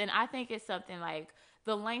true, then I think it's something like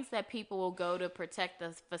the lengths that people will go to protect the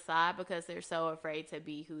facade because they're so afraid to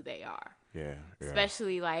be who they are. Yeah.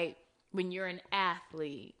 Especially like when you're an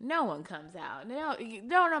athlete, no one comes out. No,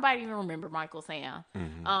 don't nobody even remember Michael Sam.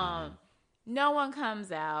 No one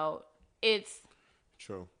comes out. It's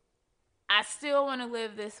true. I still want to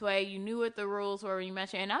live this way. You knew what the rules were when you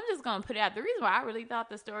mentioned, and I'm just going to put it out. The reason why I really thought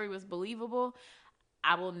the story was believable,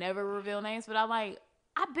 I will never reveal names, but I'm like,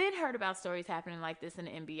 I've been heard about stories happening like this in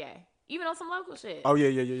the NBA, even on some local shit. Oh,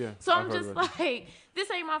 yeah. So I'm just like, this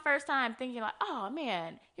ain't my first time thinking like, oh,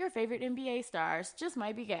 man, your favorite NBA stars just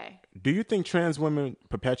might be gay. Do you think trans women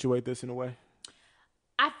perpetuate this in a way?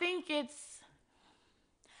 I think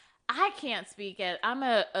I can't speak as I'm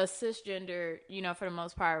a cisgender, for the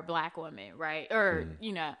most part, Black woman, right? Or,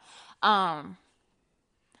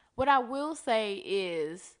 what I will say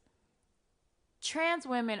is trans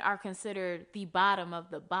women are considered the bottom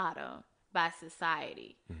of the bottom by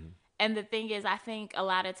society. And the thing is, I think a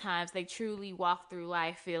lot of times they truly walk through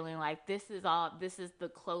life feeling like this is the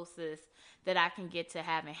closest that I can get to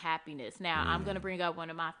having happiness. Now, I'm going to bring up one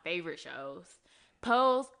of my favorite shows.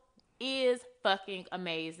 Pose is fucking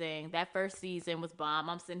amazing. That first season was bomb.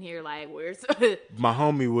 I'm sitting here like, where's my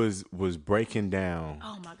homie was breaking down.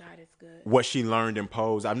 Oh my God, it's good. What she learned in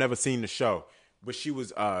Pose. I've never seen the show, but she was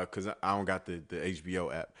because I don't got the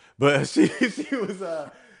HBO app, but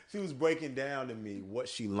she was breaking down to me what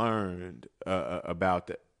she learned about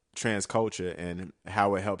the trans culture and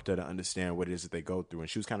how it helped her to understand what it is that they go through. And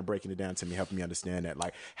she was kind of breaking it down to me, helping me understand that,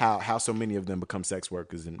 like how so many of them become sex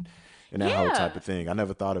workers and that whole type of thing. I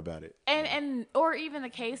never thought about it. And or even the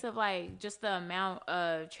case of like just the amount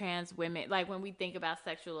of trans women, like when we think about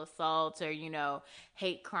sexual assaults or,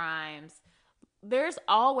 hate crimes, there's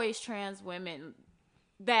always trans women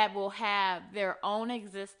that will have their own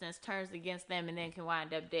existence turns against them and then can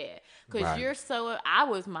wind up dead. Because I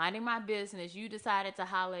was minding my business. You decided to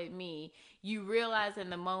holler at me. You realize in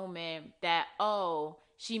the moment that, oh,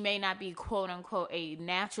 she may not be quote unquote a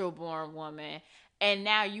natural born woman. And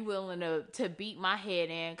now you willing to beat my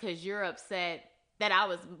head in because you're upset that I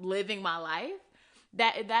was living my life.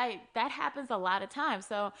 That happens a lot of times.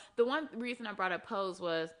 So the one reason I brought up Pose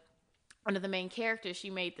was one of the main characters.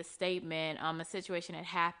 She made the statement, a situation had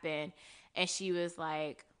happened, and she was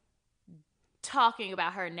like talking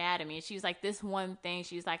about her anatomy. And she was like, this one thing,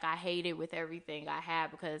 she was like, I hate it with everything I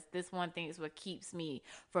have because this one thing is what keeps me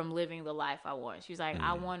from living the life I want. She was like,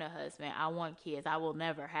 I want a husband. I want kids. I will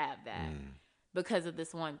never have that. Because of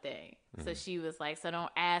this one thing. So she was like, so don't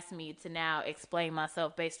ask me to now explain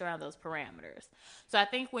myself based around those parameters. So I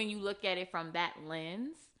think when you look at it from that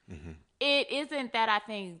lens, it isn't that I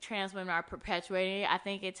think trans women are perpetuating it. I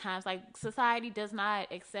think at times like society does not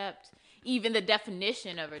accept even the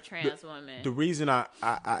definition of a trans woman. The reason I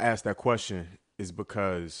asked that question is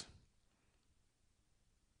because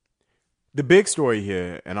the big story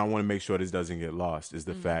here, and I want to make sure this doesn't get lost, is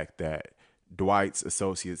the fact that Dwight's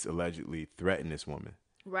associates allegedly threatened this woman.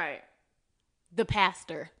 Right. The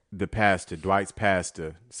pastor, Dwight's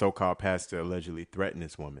pastor, so-called pastor, allegedly threatened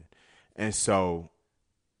this woman. And so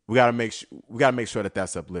we got to make sure that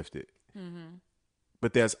that's uplifted.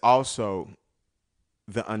 But there's also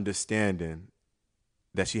the understanding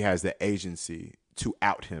that she has the agency to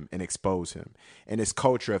out him and expose him. And this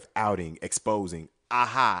culture of outing, exposing,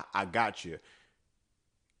 aha, I got you.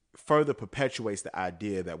 further perpetuates the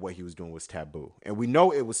idea that what he was doing was taboo. And we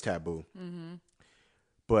know it was taboo. Mm-hmm.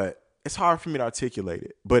 But it's hard for me to articulate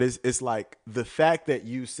it. But it's like the fact that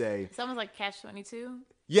you say... It's almost like Catch-22.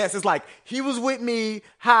 Yes, it's like, he was with me,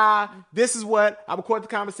 this is what, I recorded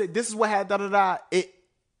the conversation, this is what had da-da-da.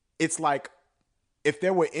 It's like, if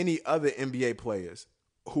there were any other NBA players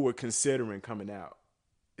who were considering coming out,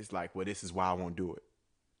 it's like, well, this is why I won't do it.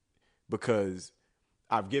 Because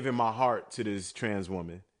I've given my heart to this trans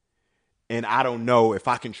woman, and I don't know if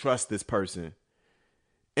I can trust this person.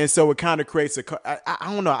 And so it kind of creates I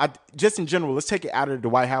don't know, just in general, let's take it out of the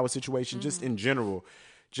Dwight Howard situation, mm-hmm. just in general,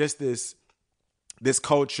 just this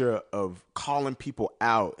culture of calling people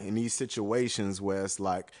out in these situations where it's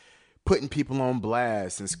like putting people on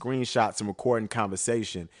blast and screenshots and recording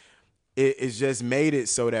conversation. It's just made it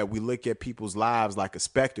so that we look at people's lives like a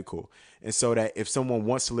spectacle. And so that if someone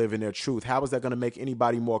wants to live in their truth, how is that going to make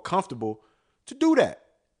anybody more comfortable to do that?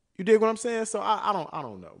 You dig what I'm saying? So I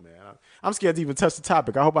don't know, man. I'm scared to even touch the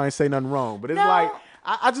topic. I hope I ain't say nothing wrong. But it's like,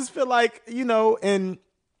 I just feel like,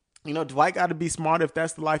 Dwight got to be smart if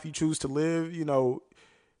that's the life you choose to live,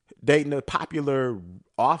 dating a popular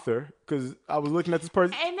author. Because I was looking at this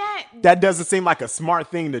person. And that doesn't seem like a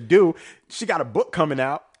smart thing to do. She got a book coming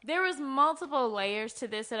out. There was multiple layers to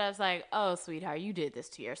this that I was like, oh, sweetheart, you did this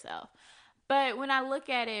to yourself. But when I look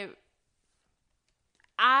at it,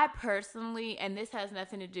 I personally, and this has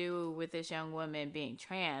nothing to do with this young woman being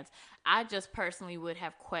trans, I just personally would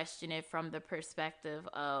have questioned it from the perspective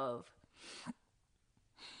of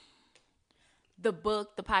the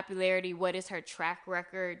book, the popularity, what is her track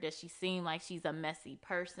record? Does she seem like she's a messy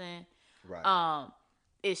person? Right.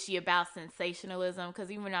 Is she about sensationalism?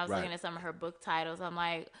 Because even when I was looking at some of her book titles, I'm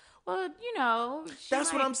like, well,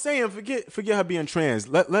 that's what I'm saying. Forget her being trans.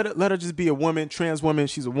 Let her just be a woman, trans woman.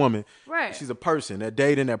 She's a woman. Right. She's a person. They're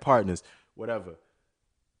dating, their partners, whatever.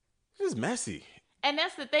 It's messy. And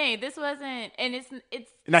that's the thing. This wasn't, and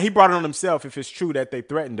it's. Now he brought it on himself if it's true that they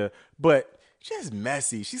threatened her, but just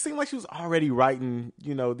messy. She seemed like she was already writing,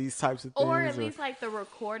 these types of things. Or at least like the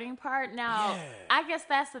recording part. Now, I guess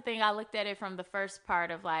that's the thing. I looked at it from the first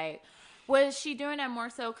part of like, was she doing that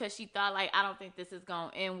more so because she thought like, I don't think this is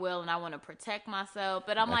going to end well and I want to protect myself.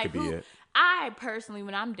 But I'm like, I personally,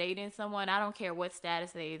 when I'm dating someone, I don't care what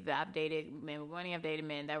status I've dated men. I've dated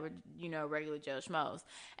men that were, regular Joe Schmoes.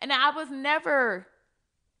 And I was never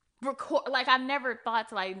I never thought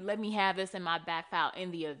to like, let me have this in my back file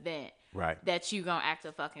in the event. Right. That you gonna act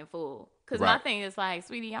a fucking fool. Because my thing is like,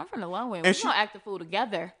 sweetie, I'm from the low end. We're gonna act a fool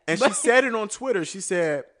together. And she said it on Twitter. She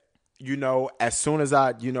said, as soon as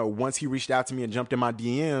once he reached out to me and jumped in my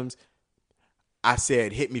DMs, I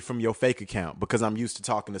said, hit me from your fake account because I'm used to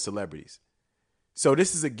talking to celebrities. So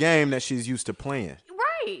this is a game that she's used to playing.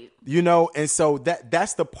 Right. And so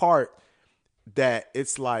that's the part that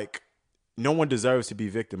it's like, no one deserves to be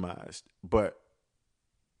victimized, but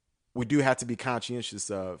we do have to be conscientious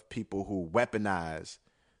of people who weaponize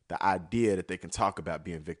the idea that they can talk about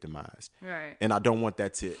being victimized. Right. And I don't want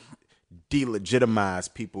that to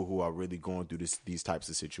delegitimize people who are really going through these types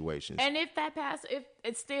of situations. And if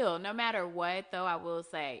it's still, no matter what, though, I will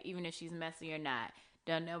say, even if she's messy or not,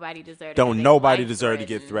 don't nobody deserve to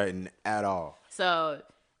get threatened at all. So...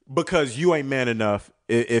 Because you ain't man enough,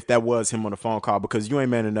 if that was him on the phone call, because you ain't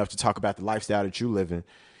man enough to talk about the lifestyle that you live in.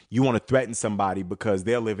 You want to threaten somebody because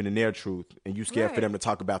they're living in their truth and you scared for them to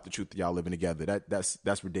talk about the truth that y'all living together.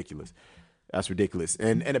 That's ridiculous. That's ridiculous.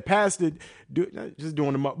 And the pastor, just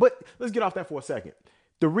doing them up. But let's get off that for a second.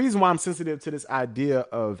 The reason why I'm sensitive to this idea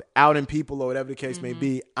of outing people or whatever the case may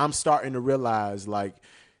be, I'm starting to realize like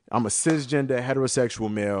I'm a cisgender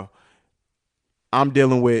heterosexual male. I'm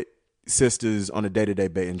dealing with sisters on a day-to-day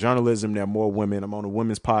basis. In journalism, there are more women. I'm on a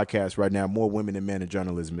women's podcast right now, more women than men in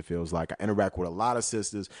journalism, it feels like. I interact with a lot of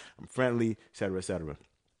sisters. I'm friendly, et cetera, et cetera.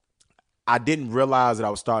 I didn't realize that I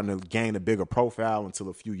was starting to gain a bigger profile until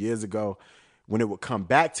a few years ago when it would come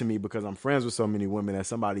back to me because I'm friends with so many women that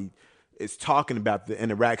somebody is talking about the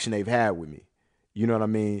interaction they've had with me. You know what I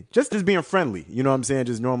mean? Just being friendly. You know what I'm saying?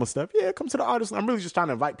 Just normal stuff. Yeah, come to the artist. I'm really just trying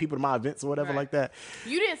to invite people to my events or whatever like that.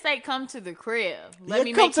 You didn't say come to the crib. Let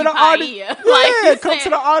me make you paella. Yeah, come to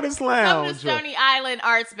the artist lounge. Come to Stony Island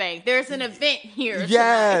Arts Bank. There's an event here.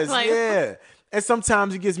 Yes, yeah. And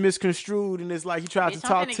sometimes it gets misconstrued and it's like he tried to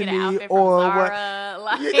talk to me or what.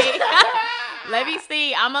 Let me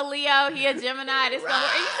see. I'm a Leo. He a Gemini. This gonna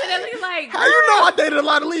work. And you said that like, how you know I dated a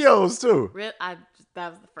lot of Leos too? Really?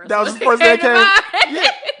 That was the first. That was the first that came.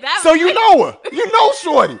 Yeah. So you know her. You know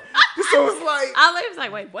Shorty. So it's like I was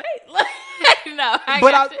like, wait, what? No,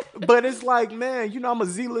 got you. But it's like, man, I'm a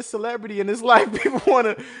Z-list celebrity, and it's like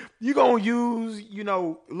people you gonna use,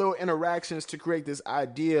 little interactions to create this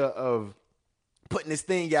idea of putting this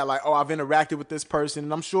thing out, like, oh, I've interacted with this person.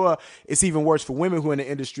 And I'm sure it's even worse for women who are in the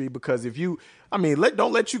industry, because if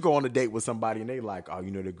don't let you go on a date with somebody and they like, oh,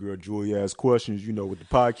 the girl Julia asks questions, with the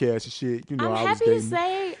podcast and shit. I'm happy to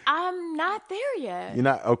say I'm not there yet. You're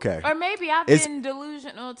not? Okay. Or maybe I've been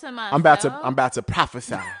delusional to myself. I'm about to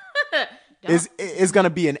prophesy. It's going to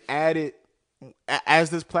be an added, as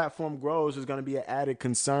this platform grows, there's going to be an added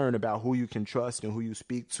concern about who you can trust and who you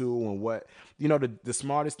speak to and what, the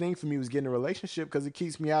smartest thing for me was getting a relationship, because it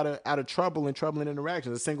keeps me out of trouble and troubling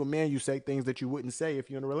interactions. As a single man, you say things that you wouldn't say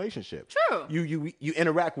if you're in a relationship. True. You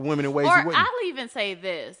interact with women in ways you wouldn't. I'll even say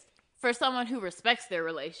this. For someone who respects their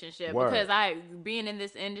relationship, because being in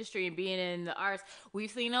this industry and being in the arts, we've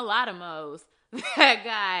seen a lot of mo's that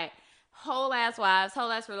got whole ass wives,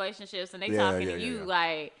 whole ass relationships, and they talking to you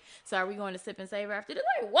like, so are we going to sip and savor after this?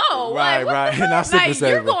 Like, whoa, right. Not sip and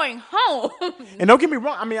savor. You're going home. And don't get me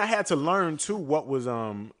wrong. I mean, I had to learn too what was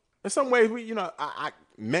in some ways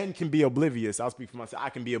men can be oblivious. I'll speak for myself.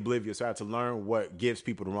 I can be oblivious. So I had to learn what gives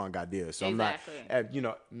people the wrong idea. So exactly.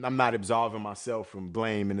 I'm not absolving myself from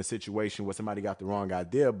blame in a situation where somebody got the wrong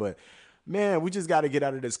idea. But man, we just got to get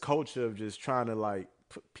out of this culture of just trying to like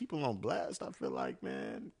put people on blast. I feel like,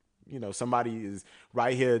 man, somebody is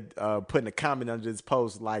right here putting a comment under this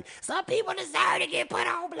post like, some people deserve to get put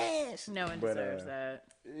on blast. No one deserves that.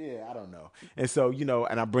 Yeah, I don't know. And so,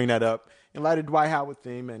 and I bring that up in light of Dwight Howard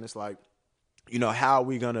theme, and it's like, how are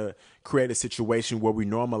we going to create a situation where we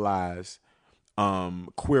normalize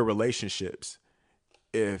queer relationships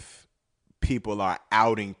if people are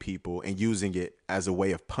outing people and using it as a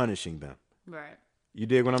way of punishing them? Right. You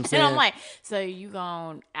dig what I'm saying? And I'm like, so you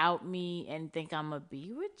gonna out me and think I'm gonna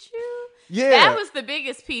be with you? Yeah. That was the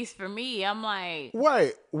biggest piece for me. I'm like...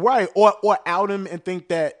 Right. Or out him and think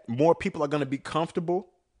that more people are gonna be comfortable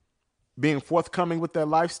being forthcoming with their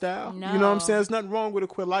lifestyle. No. You know what I'm saying? There's nothing wrong with a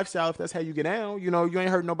queer lifestyle if that's how you get down. You ain't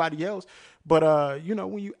hurt nobody else. But,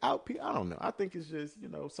 when you out people, I don't know. I think it's just,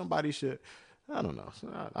 somebody should... I don't know.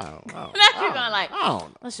 I don't know. I don't know.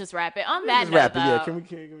 Let's just wrap it. On that note, though, yeah. Can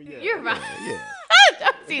we yeah. You're right.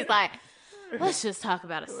 Yeah. She's like, let's just talk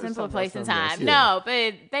about a simpler place and time. Else, yeah. No,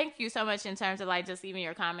 but thank you so much in terms of like just even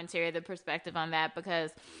your commentary, the perspective on that,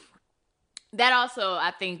 because that also,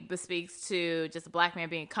 I think, bespeaks to just a black man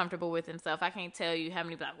being comfortable with himself. I can't tell you how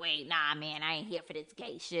many people are like, wait, nah, man, I ain't here for this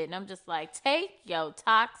gay shit. And I'm just like, take your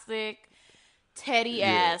toxic Teddy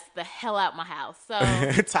ass the hell out my house. So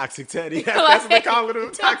toxic Teddy. That's what they call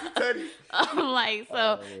it. Toxic Teddy. I'm like,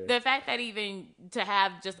 the fact that even to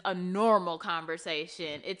have just a normal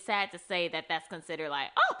conversation, it's sad to say that that's considered like,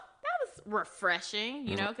 oh, that was refreshing,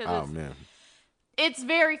 because it's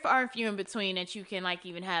very far and few in between that you can like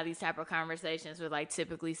even have these type of conversations with like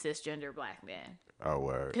typically cisgender black men. Oh,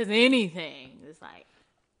 word. Because anything is like,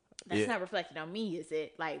 that's not reflected on me, is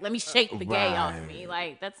it? Like, let me shake the gay off me.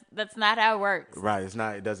 Like, that's not how it works. Right. It's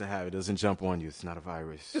not. It doesn't jump on you. It's not a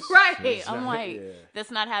virus. Right. I'm like,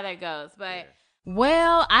 that's not how that goes. But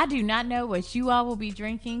well, I do not know what you all will be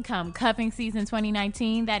drinking come cupping season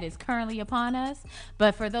 2019 that is currently upon us.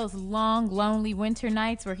 But for those long, lonely winter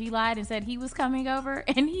nights where he lied and said he was coming over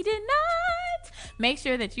and he did not, make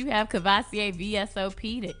sure that you have Cavassier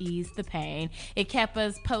VSOP to ease the pain. It kept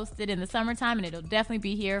us posted in the summertime, and it'll definitely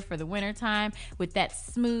be here for the wintertime with that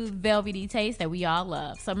smooth, velvety taste that we all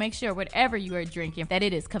love. So make sure whatever you are drinking that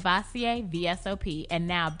it is Cavassier VSOP. And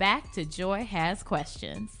now back to Joy Has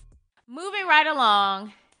Questions. Moving right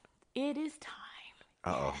along, it is time.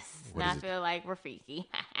 Uh-oh. Yes. Now I feel like Rafiki.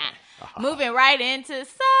 Moving right into,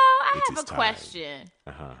 I have a question.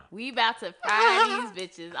 We about to fire these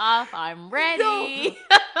bitches off. I'm ready.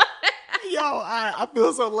 Yo, I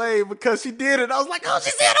feel so lame because she did it. I was like, oh,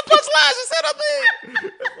 she said a punchline. She said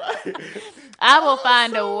a thing. I will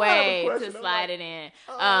find a way to slide it in.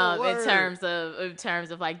 In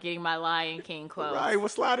terms of like getting my Lion King quote. Right, we'll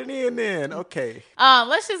slide it in then. Okay.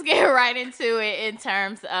 Let's just get right into it in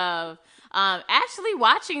terms of actually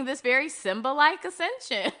watching this very Simba-like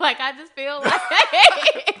ascension. Like, I just feel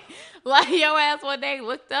like like your ass one day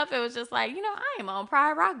looked up, it was just like, I am on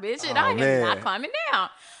Pride Rock, bitch, and I am not climbing down.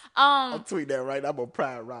 I'll tweet that right. I'm on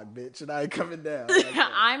Pride Rock, bitch, and I ain't coming down. Like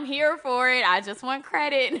I'm here for it. I just want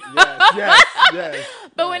credit. Yes.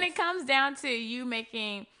 But when it comes down to you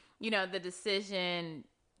making, the decision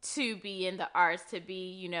to be in the arts, to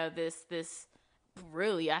be, this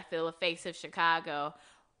really, I feel, a face of Chicago,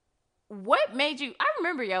 what made you? I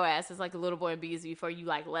remember your ass as like a little boy in Bees before you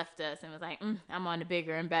like left us and was like, I'm on the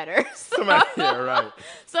bigger and better. So, Yeah, right.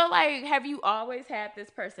 So like, have you always had this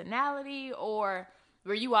personality, or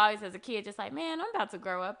were you always as a kid just like, man, I'm about to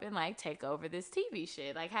grow up and like take over this TV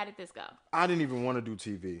shit? Like, how did this go? I didn't even want to do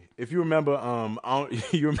TV. If you remember,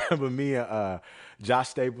 you remember me and Josh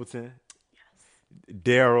Stapleton,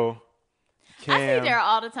 Daryl, Cam. I see Daryl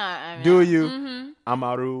all the time. Do you? Mm-hmm.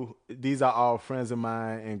 Amaru. These are all friends of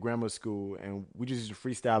mine in grammar school, and we just used to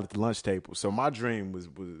freestyle at the lunch table. So my dream was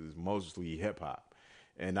mostly hip hop,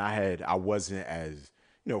 and I wasn't as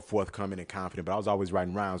forthcoming and confident, but I was always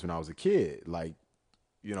writing rhymes when I was a kid. Like,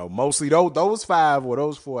 mostly those 5 or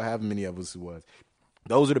those 4, however many of us it was.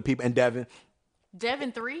 Those are the people. And Devin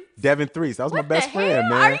 3. Devin 3. So that was my best friend,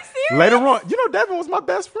 man. Are you serious? Later on, Devin was my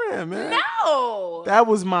best friend, man. No. That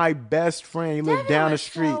was my best friend. He lived down the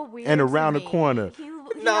street and around the corner.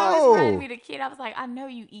 He always reminded me of the kid. I was like, I know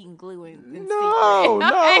you eating glue in secret.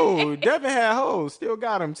 No. Devin had hoes. Still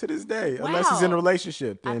got him to this day. Wow. Unless he's in a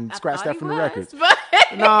relationship. Then scratch that from the records.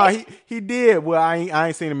 No, he did. Well, I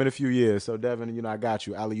ain't seen him in a few years. So Devin, I got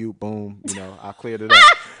you. Alley-oop, boom. I cleared it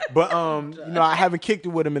up. But I haven't kicked it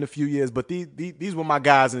with him in a few years. But these were my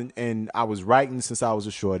guys, and I was writing since I was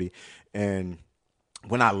a shorty. And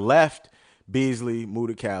when I left Beasley, moved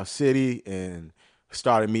to Cal City, and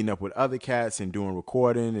started meeting up with other cats and doing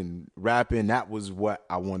recording and rapping, that was what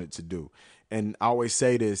I wanted to do. And I always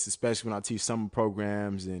say this, especially when I teach summer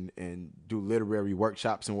programs and do literary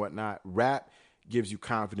workshops and whatnot, rap gives you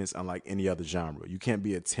confidence unlike any other genre. You can't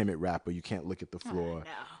be a timid rapper. You can't look at the floor.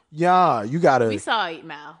 No. Yeah, you gotta. We saw 8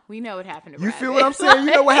 Mile. We know what happened to You Rabbit. feel what I'm saying?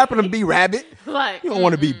 You know what happened to B Rabbit? Like, you don't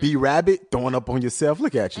want to be B Rabbit throwing up on yourself.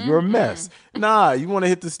 Look at you. You're a mess. Nah, you want to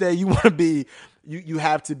hit the stage. You want to be. You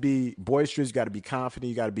have to be boisterous. You got to be confident.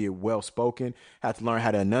 You got to be well spoken. Have to learn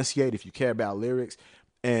how to enunciate if you care about lyrics.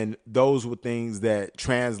 And those were things that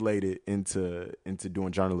translated into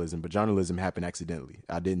doing journalism. But journalism happened accidentally.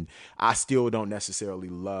 I still don't necessarily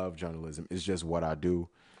love journalism. It's just what I do.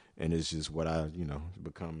 And it's just what I,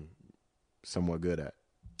 become somewhat good at.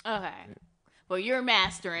 Okay. Well, you're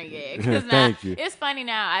mastering it. Thank you. It's funny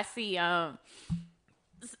now. I see, I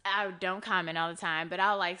don't comment all the time, but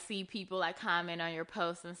I'll see people comment on your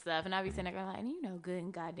posts and stuff. And I'll be sitting there going good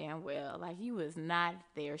and goddamn well. You was not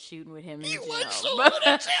there shooting with him in jail.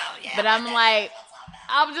 But I'm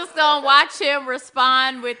I'm just going to watch him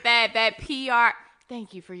respond with that PR.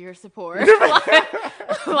 Thank you for your support.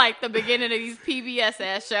 Like the beginning of these PBS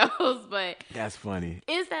ass shows. But that's funny.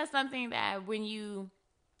 Is that something that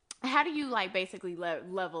how do you basically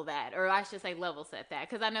level that? Or I should say level set that?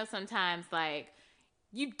 Because I know sometimes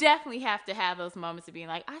you definitely have to have those moments of being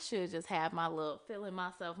I should just have my little feeling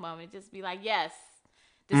myself moment. Just be yes,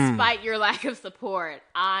 despite your lack of support,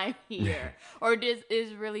 I'm here. Or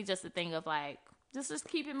is really just a thing of just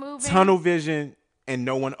keep it moving. Tunnel vision, and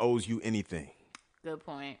no one owes you anything. Good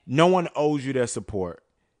point. No one owes you their support.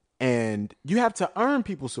 And you have to earn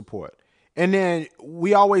people's support. And then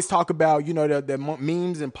we always talk about, the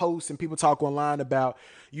memes and posts, and people talk online about,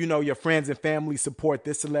 your friends and family support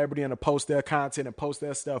this celebrity and post their content and post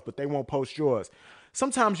their stuff, but they won't post yours.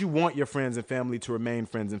 Sometimes you want your friends and family to remain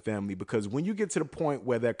friends and family, because when you get to the point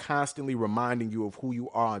where they're constantly reminding you of who you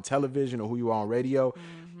are on television or who you are on radio,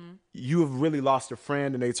 you have really lost a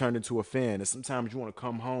friend and they turned into a fan. And sometimes you want to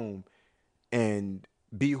come home and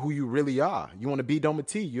be who you really are. You want to be Doma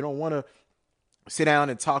T. You don't want to sit down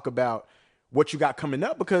and talk about what you got coming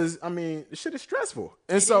up, because, shit is stressful.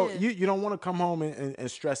 And you don't want to come home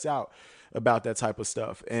and stress out about that type of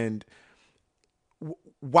stuff. And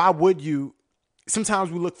why would you?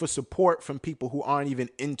 Sometimes we look for support from people who aren't even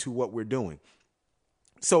into what we're doing.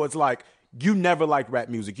 So it's you never liked rap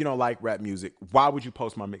music. You don't like rap music. Why would you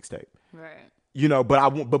post my mixtape? Right.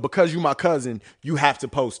 But because you're my cousin, you have to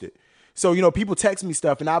post it. So, people text me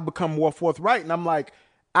stuff and I become more forthright, and I'm I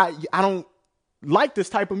don't like this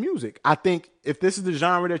type of music. I think if this is the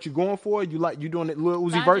genre that you're going for, you doing the Lil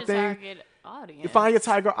Uzi Vert thing. You find your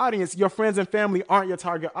target audience. Your friends and family aren't your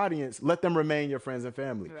target audience. Let them remain your friends and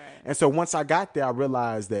family. Right. And so once I got there, I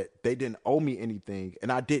realized that they didn't owe me anything,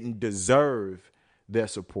 and I didn't deserve their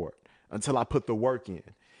support until I put the work in.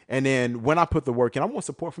 And then when I put the work in, I want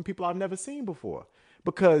support from people I've never seen before,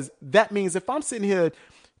 because that means if I'm sitting here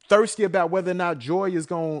thirsty about whether or not Joy is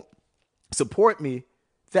going to support me,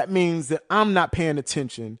 that means that I'm not paying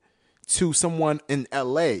attention to someone in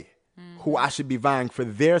LA who I should be vying for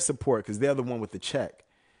their support, because they're the one with the check.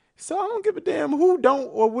 So I don't give a damn who don't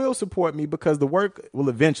or will support me, because the work will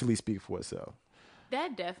eventually speak for itself.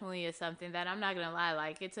 That definitely is something that I'm not gonna lie.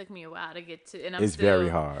 Like, it took me a while to get to, and It's very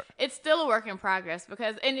hard. It's still a work in progress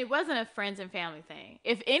and it wasn't a friends and family thing.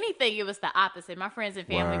 If anything, it was the opposite. My friends and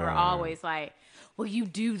family were always like, "Well, you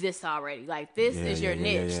do this already. Like, this is your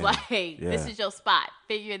niche. Like, this is your spot.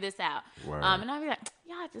 Figure this out." And I'd be like,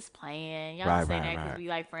 "Y'all just playing. Y'all just saying that because we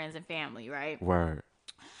like friends and family, right?" Word.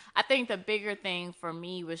 I think the bigger thing for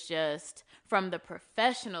me was just from the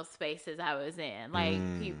professional spaces I was in, like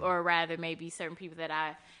people, or rather maybe certain people that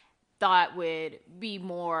I thought would be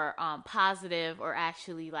more positive or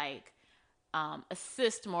actually like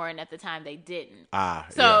assist more, and at the time they didn't.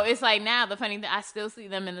 So it's like now the funny thing, I still see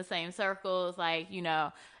them in the same circles, like, you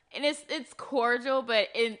know, and it's cordial, but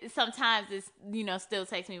sometimes it's, you know, still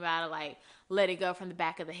takes me a while to like let it go from the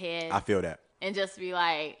back of the head. I feel that. And just be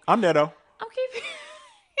like, I'm there though. I'm keeping.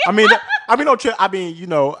 You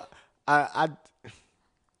know, I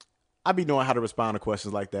be knowing how to respond to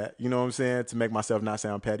questions like that. You know what I'm saying? To make myself not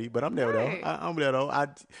sound petty, but I'm there though. I'm there though.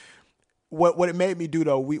 What it made me do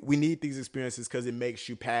though, we need these experiences because it makes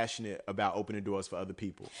you passionate about opening doors for other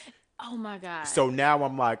people. Oh my God. So now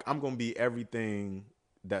I'm like, I'm gonna be everything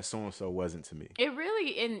that so and so wasn't to me. It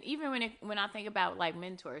really, and even when I think about like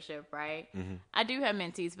mentorship, right? I do have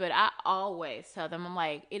mentees, but I always tell them, I'm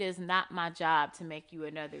like, it is not my job to make you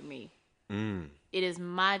another me. It is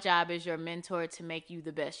my job as your mentor to make you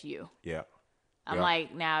the best you. Yeah. I'm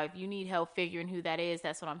like, now if you need help figuring who that is,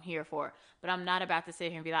 that's what I'm here for. But I'm not about to sit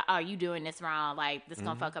here and be like, oh, you doing this wrong, like this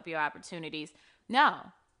gonna fuck up your opportunities. No.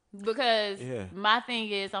 Because my thing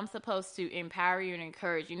is, I'm supposed to empower you and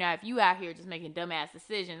encourage you. Now, if you out here just making dumbass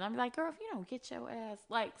decisions, I'm like, girl, if you don't get your ass,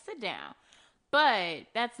 like, sit down. But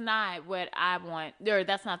that's not what I want, or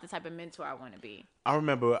that's not the type of mentor I want to be. I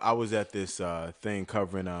remember I was at this thing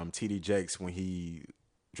covering T.D. Jakes when he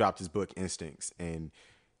dropped his book, Instincts. And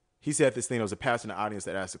he said this thing, there was a pastor in the audience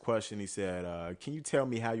that asked a question. He said, can you tell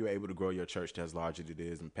me how you're able to grow your church to as large as it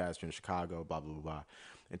is? I'm a pastor in Chicago, blah, blah, blah, blah.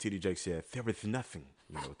 And T.D. Jakes said, there is nothing,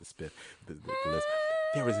 you know, with the spit, the list.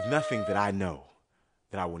 There is nothing that I know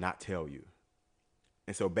that I will not tell you.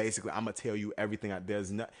 And so basically, I'm going to tell you everything.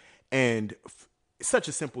 It's such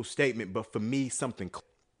a simple statement, but for me, something.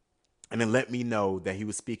 And then let me know that he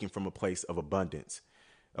was speaking from a place of abundance,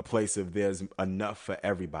 a place of there's enough for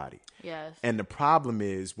everybody. Yes. And the problem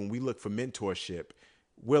is when we look for mentorship,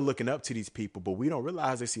 we're looking up to these people, but we don't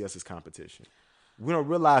realize they see us as competition. We don't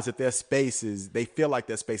realize that their spaces, they feel like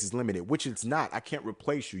their space is limited, which it's not. I can't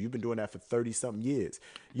replace you. You've been doing that for 30-something years.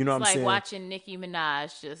 You know what I'm saying? It's like watching Nicki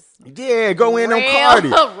Minaj just go in on Cardi.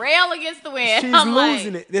 Rail against the wind. She's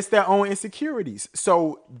losing it. It's their own insecurities.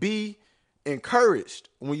 So be encouraged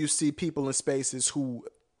when you see people in spaces who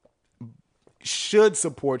should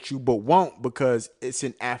support you but won't, because it's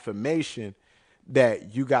an affirmation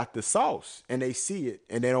that you got the sauce, and they see it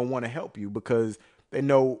and they don't want to help you because they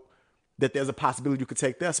know that there's a possibility you could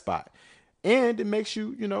take their spot. And it makes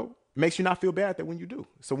you, makes you not feel bad that when you do.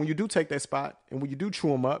 So when you do take that spot and when you do chew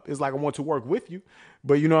them up, it's like I want to work with you.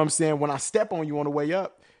 But you know what I'm saying? When I step on you on the way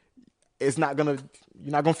up, you're not going to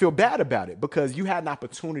feel bad about it because you had an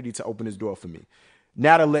opportunity to open this door for me.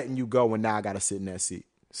 Now they're letting you go and now I got to sit in that seat.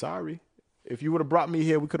 Sorry. If you would have brought me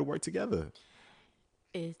here, we could have worked together.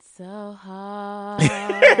 It's so hard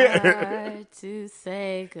to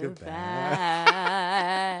say goodbye.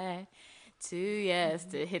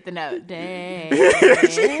 To hit the note. Dang.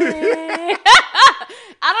 I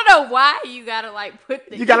don't know why you gotta put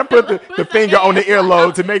the finger on the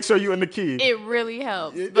earlobe to make sure you're in the key. It really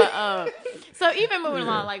helps. But so even moving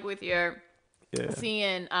along, with your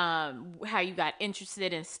seeing how you got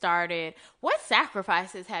interested and started, what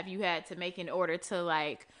sacrifices have you had to make in order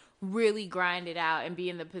to really grind it out and be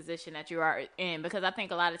in the position that you are in? Because I think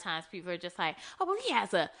a lot of times people are just like, oh, well, he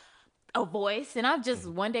has a voice, and I just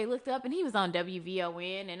one day looked up and he was on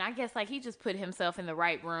WVON, and I guess he just put himself in the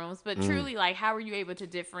right rooms. But truly, how were you able to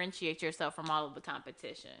differentiate yourself from all of the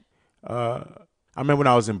competition? I remember when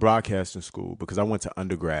I was in broadcasting school, because I went to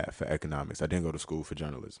undergrad for economics. I didn't go to school for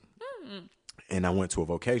journalism. And I went to a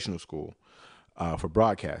vocational school for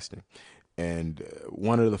broadcasting. And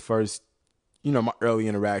one of the first, my early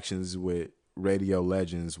interactions with radio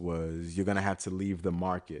legends was, you're going to have to leave the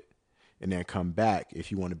market and then come back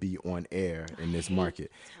if you want to be on air in this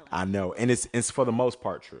market. I know. And it's for the most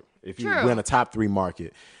part true. If you win a top 3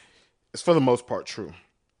 market, it's for the most part true.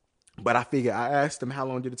 But I asked them, how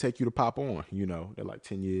long did it take you to pop on? They're like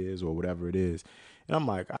 10 years or whatever it is. And I'm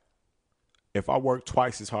like, if I work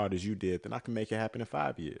twice as hard as you did, then I can make it happen in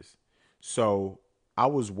 5 years. So I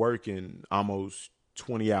was working almost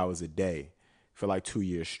 20 hours a day for 2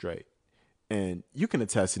 years straight. and you can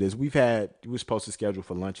attest to this. We were supposed to schedule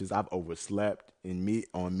for lunches. I've overslept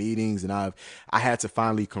on meetings, and I had to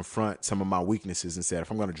finally confront some of my weaknesses and said,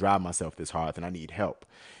 if I'm going to drive myself this hard, then I need help.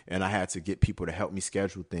 And I had to get people to help me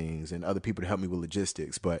schedule things and other people to help me with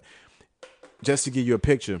logistics. But just to give you a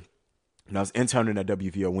picture, when I was interning at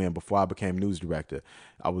WVON before I became news director,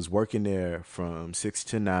 I was working there from 6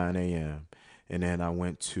 to 9 a.m. And then I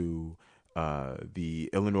went to the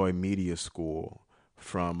Illinois Media School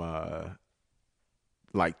from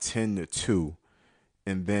like 10 to 2.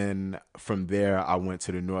 And then from there, I went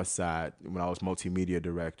to the North Side when I was multimedia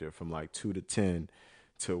director from like 2 to 10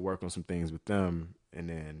 to work on some things with them.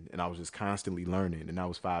 And I was just constantly learning, and that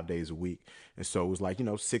was 5 days a week. And so it was like,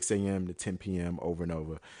 6 a.m. to 10 p.m. over and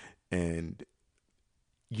over. And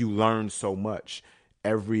you learn so much.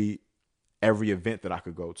 Every event that I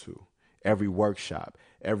could go to, every workshop,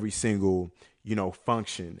 every single,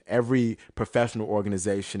 function, every professional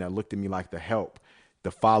organization that looked at me like the help,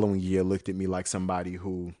 the following year looked at me like somebody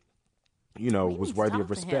who, was worthy of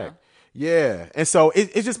respect. Yeah. And so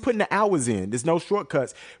it's just putting the hours in. There's no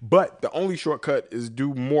shortcuts, but the only shortcut is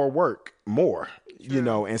do more work, more,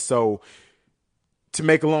 and so to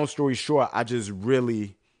make a long story short, I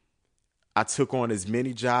took on as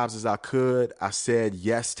many jobs as I could. I said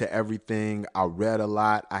yes to everything. I read a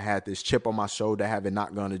lot. I had this chip on my shoulder having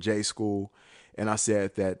not gone to J school. And I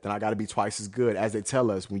said that then I got to be twice as good. As they tell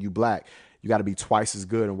us, when you black, you got to be twice as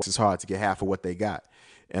good, and it's hard to get half of what they got.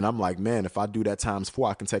 And I'm like, man, if I do that times 4,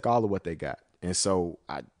 I can take all of what they got. And so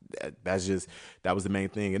that was the main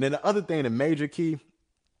thing. And then the other thing, the major key,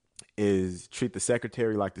 is treat the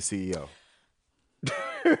secretary like the CEO.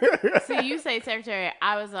 See, you say secretary.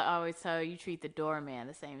 I was always told you treat the doorman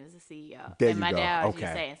the same as the CEO. There and you my go. dad was Okay.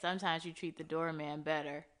 just saying sometimes you treat the doorman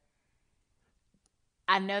better.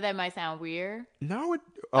 I know that might sound weird. No,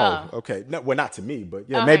 Oh. okay. No, well, not to me, but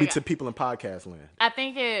yeah, Oh, maybe my to God. people in podcast land. I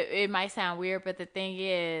think it might sound weird, but the thing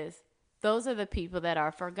is, those are the people that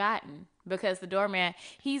are forgotten because the doorman,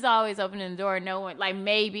 he's always opening the door. No one, like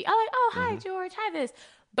maybe, hi, George, hi, this.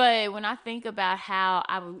 But when I think about how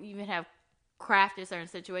I would even have crafted certain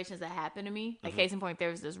situations that happened to me, like case in point,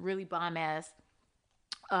 there was this really bomb ass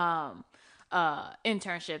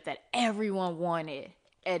internship that everyone wanted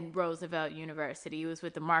at Roosevelt University. It was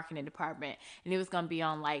with the marketing department, and it was going to be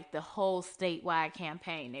on like the whole statewide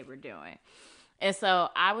campaign they were doing. And so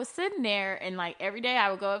I was sitting there, and like every day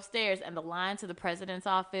I would go upstairs, and the line to the president's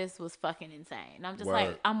office was fucking insane. And I'm just Word.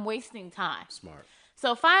 like, I'm wasting time. Smart.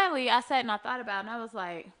 So finally I sat and I thought about it, and I was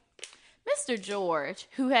like, Mr. George,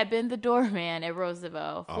 who had been the doorman at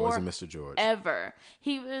Roosevelt Always for a Mr. George. ever.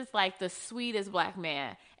 He was like the sweetest black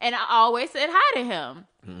man. And I always said hi to him.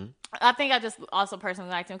 Mm-hmm. I think I just also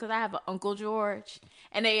personally liked him because I have an Uncle George.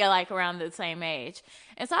 And they are like around the same age.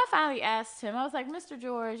 And so I finally asked him, I was like, Mr.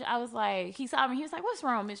 George, I was like, he saw me. He was like, what's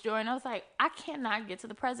wrong, Miss Jordan? I was like, I cannot get to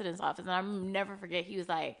the president's office. And I'll never forget. He was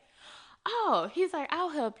like, he's like, I'll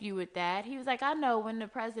help you with that. He was like, I know when the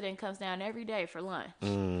president comes down every day for lunch.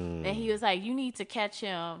 And he was like, you need to catch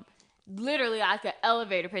him literally like an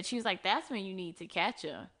elevator pitch. He was like, that's when you need to catch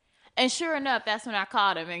him. And sure enough, that's when I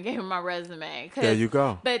called him and gave him my resume. There you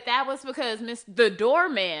go. But that was because the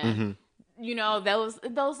doorman,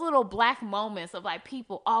 those little black moments of like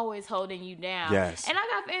people always holding you down. Yes. And I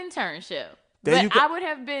got the internship. There you But go. I would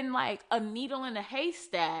have been like a needle in a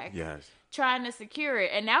haystack. Yes. Trying to secure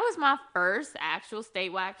it. And that was my first actual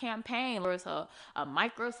statewide campaign. There was a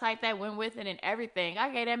microsite that went with it and everything. I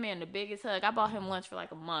gave that man the biggest hug. I bought him lunch for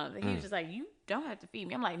like a month. And he was just like, you don't have to feed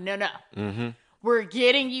me. I'm like, no. Mm-hmm. We're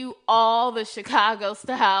getting you all the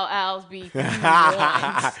Chicago-style Al's beef you want.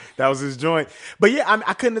 That was his joint. But yeah,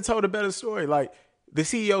 I couldn't have told a better story. Like, the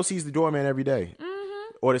CEO sees the doorman every day.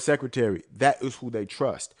 Mm-hmm. Or the secretary. That is who they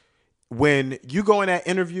trust. When you go in that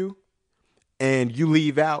interview and you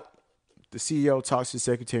leave out, the CEO talks to the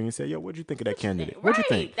secretary and say, yo, what'd you think of that candidate? What'd you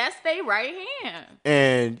think? That's their right hand.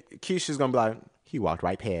 And Keisha's going to be like, he walked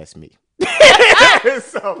right past me.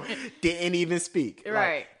 So, didn't even speak.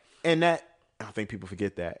 Right. Like, and that, I think people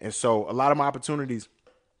forget that. And so, a lot of my opportunities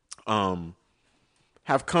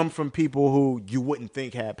have come from people who you wouldn't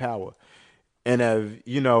think had power. And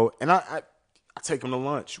and I take them to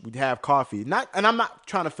lunch. We'd have coffee. And I'm not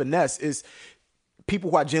trying to finesse. It's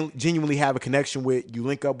people who I genuinely have a connection with. You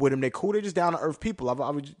link up with them. They're cool. They're just down to earth people.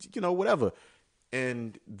 I would, whatever.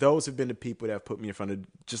 And those have been the people that have put me in front of,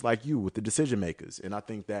 just like you, with the decision makers. And I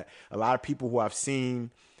think that a lot of people who I've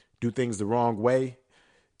seen do things the wrong way,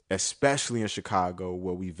 especially in Chicago,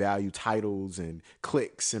 where we value titles and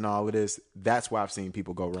cliques and all of this, that's why I've seen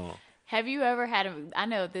people go wrong. Have you ever had I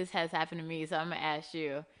know this has happened to me, so I'm going to ask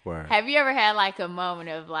you. Word. Have you ever had like a moment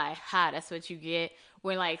of like, that's what you get,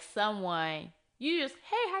 when like someone, you just,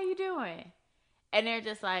 hey, how you doing? And they're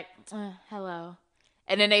just like, hello.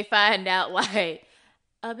 And then they find out like,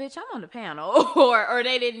 bitch, I'm on the panel. or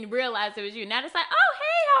they didn't realize it was you. Now it's like, oh,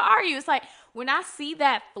 hey, how are you? It's like, when I see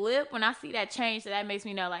that flip, when I see that change, that makes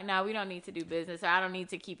me know like, no, we don't need to do business. Or I don't need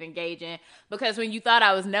to keep engaging. Because when you thought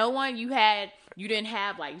I was no one, you didn't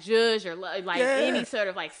have like zhuzh or like any sort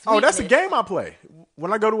of like sweetness. Oh, that's a game I play.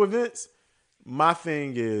 When I go to events, my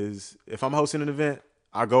thing is, if I'm hosting an event,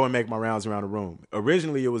 I go and make my rounds around the room.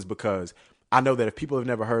 Originally, it was because I know that if people have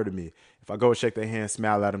never heard of me, if I go and shake their hand,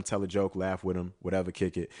 smile at them, tell a joke, laugh with them, whatever,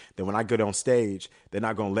 kick it, then when I get on stage, they're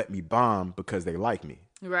not going to let me bomb because they like me.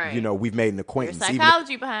 Right. You know, we've made an acquaintance. There's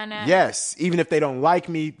psychology behind that. Yes. Even if they don't like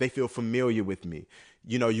me, they feel familiar with me.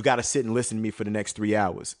 You know, you got to sit and listen to me for the next 3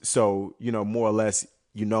 hours. So, you know, more or less,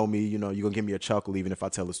 you know me, you know, you're going to give me a chuckle even if I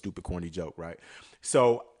tell a stupid, corny joke, right?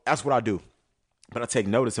 So that's what I do. But I take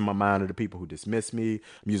notice in my mind of the people who dismiss me.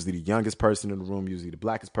 I'm usually the youngest person in the room, usually the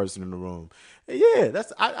blackest person in the room. And yeah,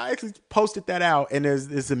 I actually posted that out. And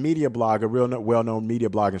there's a media blog, a real well-known media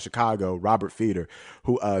blog in Chicago, Robert Feeder,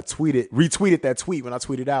 who retweeted that tweet when I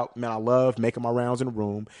tweeted out, man, I love making my rounds in the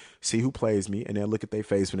room, see who plays me, and then look at their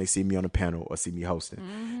face when they see me on the panel or see me hosting.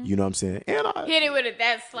 Mm-hmm. You know what I'm saying? And I hit it with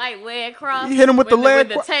that slight leg cross. You hit him with the leg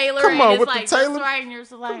with the Taylor. Come on, and with it's the like Taylor. Right, and you're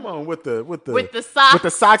like, come on, with the socks. With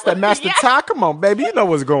the socks that match the tie. Come on, baby. You know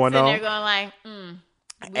what's going on. They're going like,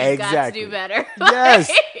 we've got to do better.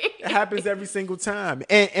 Yes. It happens every single time.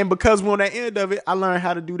 And because we're on the end of it, I learned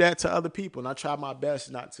how to do that to other people. And I try my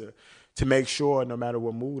best not to make sure, no matter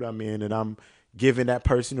what mood I'm in, that I'm giving that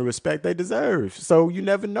person the respect they deserve. So you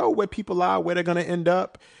never know where people are, where they're going to end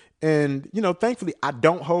up. And, you know, thankfully, I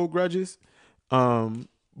don't hold grudges. But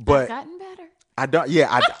I've gotten better. I don't.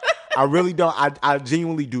 Yeah, I really don't. I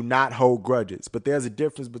genuinely do not hold grudges. But there's a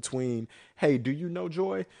difference between, hey, do you know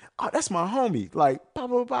Joy? Oh, that's my homie. Like, blah,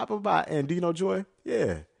 blah, blah, blah, blah. And do you know Joy?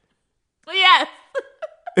 Yeah. Yes.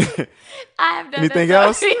 I have done anything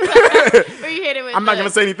else? Where you hit it with I'm not going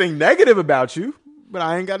to say anything negative about you, but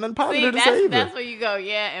I ain't got nothing positive to say either. That's where you go,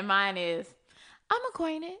 yeah, and mine is, I'm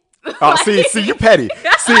acquainted. Oh, see, you petty.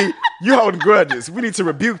 See, you holding grudges. We need to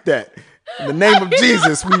rebuke that. In the name of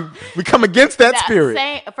Jesus, we come against that spirit.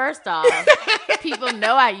 First off, people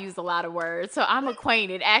know I use a lot of words, so I'm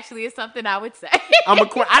acquainted. Actually, it's something I would say. I'm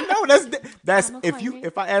acquainted. I know that's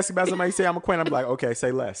if I ask you about somebody, you say I'm acquainted. I'm like, okay,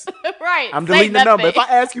 say less. Right. I'm deleting the number. If I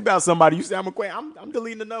ask you about somebody, you say I'm acquainted. I'm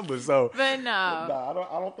deleting the number. So, but no, I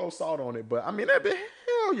don't throw salt on it. But I mean,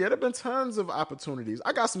 there've been tons of opportunities.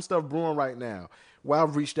 I got some stuff brewing right now. Where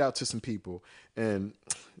I've reached out to some people, and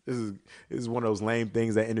this is one of those lame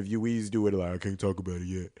things that interviewees do. It like, I can't talk about it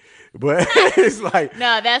yet, but it's like,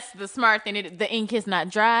 no, that's the smart thing. The ink is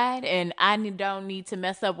not dried, and I don't need to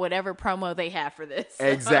mess up whatever promo they have for this.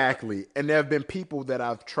 Exactly. And there have been people that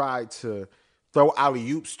I've tried to throw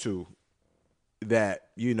alley-oops to that,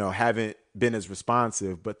 you know, haven't been as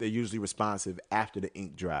responsive, but they're usually responsive after the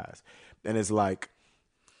ink dries, and it's like.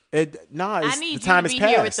 I need the time you to be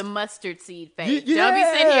here passed. with the mustard seed face. Yeah. Don't be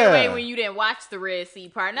sitting here waiting when you didn't watch the red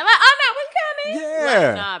seed part. And I'm like, oh no, we coming. Yeah.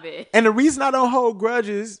 Like, nah, bitch. And the reason I don't hold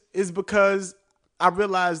grudges is because I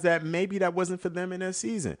realized that maybe that wasn't for them in their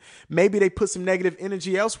season. Maybe they put some negative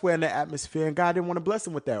energy elsewhere in the atmosphere and God didn't want to bless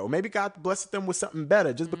them with that. Or maybe God blessed them with something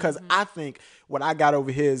better. Just because I think what I got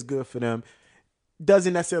over here is good for them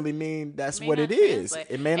doesn't necessarily mean that's what it is.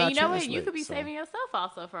 It may not translate. And you know what? You could be saving yourself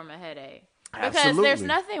also from a headache. Because Absolutely. There's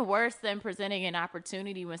nothing worse than presenting an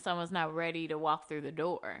opportunity when someone's not ready to walk through the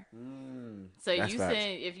door. So if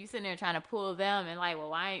you sit there trying to pull them and like, well,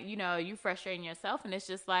 why, you frustrating yourself, and it's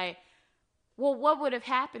just like, well, what would have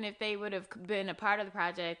happened if they would have been a part of the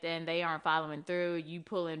project and they aren't following through? You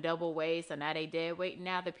pulling double weight, so now they dead weight.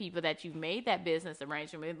 Now the people that you've made that business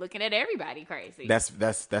arrangement with looking at everybody crazy. That's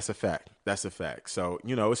a fact. That's a fact. So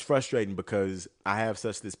it's frustrating because I have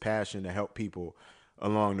such this passion to help people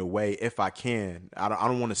along the way, if I can. I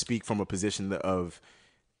don't want to speak from a position of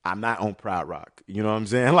I'm not on Pride Rock. You know what I'm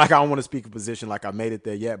saying? Like, I don't want to speak a position like I made it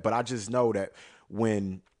there yet. But I just know that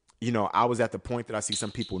when, I was at the point that I see some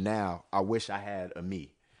people now, I wish I had a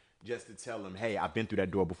me. Just to tell them, hey, I've been through that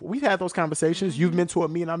door before. We've had those conversations. You've mentored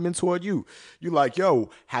me and I've mentored you. You're like, yo,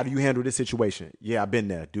 how do you handle this situation? Yeah, I've been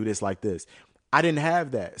there. Do this like this. I didn't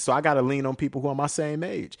have that. So I got to lean on people who are my same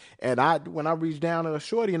age. And when I reach down to a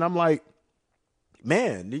shorty and I'm like,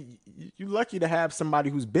 man, you're lucky to have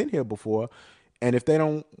somebody who's been here before And if they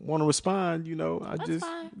don't want to respond,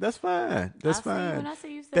 fine. that's fine. That's I'll see you fine. when I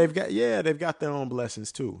see you, sis. They've got their own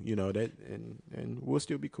blessings too, and we'll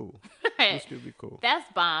still be cool. We'll still be cool. That's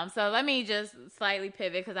bomb. So let me just slightly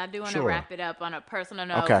pivot because I do want to Sure. wrap it up on a personal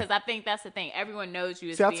note Okay. because I think that's the thing. Everyone knows you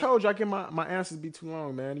as See, I being... told you I get my answers be too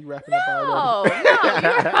long, man. You wrapping up No, already?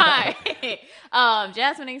 you're fine.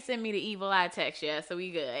 Jasmine ain't sent me the evil eye text yet, so we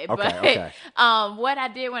good. Okay. What I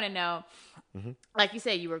did want to know, like you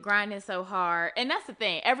said, you were grinding so hard, and that's the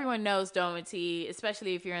thing. Everyone knows Doma T,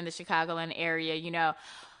 especially if you're in the Chicagoland area.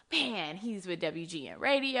 Man, he's with WGN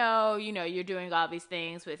Radio. You're doing all these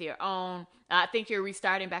things with your own. I think you're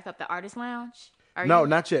restarting back up the Artist Lounge. No,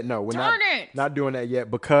 not yet. No, we're Darn it. not doing that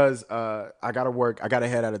yet because I got to work. I got to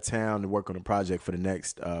head out of town to work on a project for the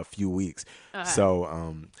next few weeks. Okay. So,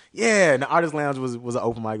 and the Artist Lounge was an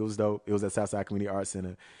open mic. It was dope. It was at Southside Community Arts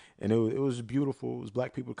Center. And it was beautiful. It was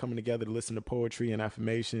black people coming together to listen to poetry and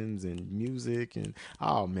affirmations and music. And,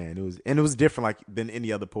 oh, man, it was different than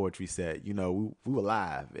any other poetry set. We were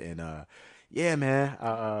live. And, yeah, man,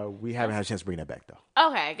 we haven't had a chance to bring that back, though.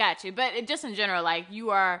 Okay, got you. But just in general,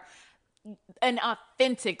 you are an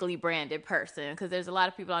authentically branded person because there's a lot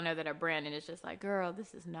of people I know that are branded. It's just like, girl,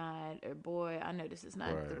 this is not, or boy, I know this is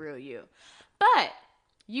not the real you. But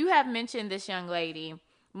you have mentioned this young lady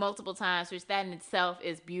multiple times, which that in itself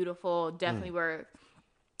is beautiful. Definitely worth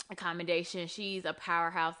a commendation. She's a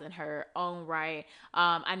powerhouse in her own right.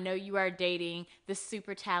 I know you are dating the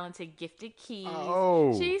super talented Gifted Keys.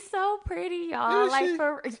 Oh. She's so pretty, y'all.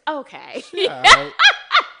 Is she? Okay. Yeah, all right.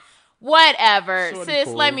 Whatever. Shorty Sis,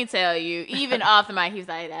 cool. let me tell you, even off the mic, he was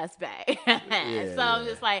like, that's bae. So I'm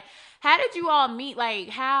just like, how did you all meet?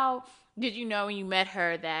 How did you know when you met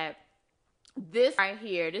her that this right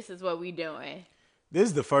here, this is what we doing? This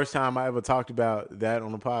is the first time I ever talked about that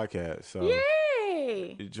on the podcast. So,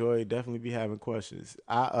 Yay! Joy definitely be having questions.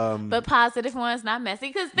 But positive ones, not messy.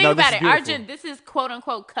 Because think No, this about is it. beautiful. This is quote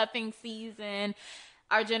unquote cuffing season.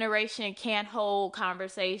 Our generation can't hold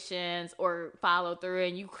conversations or follow through.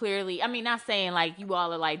 And you clearly, not saying you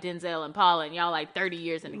all are like Denzel and Paula and y'all 30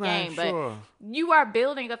 years in the game, sure. but you are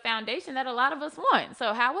building a foundation that a lot of us want.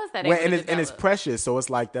 So how was that? Well, able to and it's develop? precious. So it's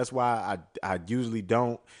that's why I usually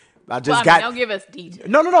don't. I Well, just don't give us details.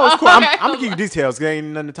 No, it's cool. Okay. I'm gonna give you details. There ain't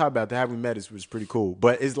nothing to talk about. The how we met was pretty cool.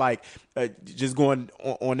 But it's just going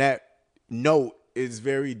on that note. It's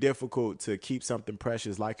very difficult to keep something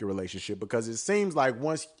precious like a relationship because it seems like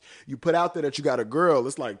once you put out there that you got a girl,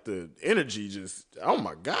 it's like the energy just, oh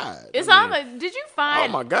my God. It's almost, did you find?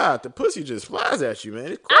 Oh my God, the pussy just flies at you,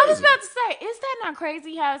 man. It's crazy. I was about to say, is that not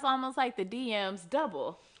crazy how it's almost like the DMs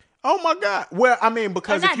double? Oh my God. Well,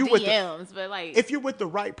 because Or not if you DMs, but if you're with the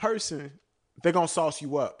right person, they're gonna sauce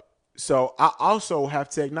you up. So I also have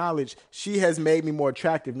to acknowledge she has made me more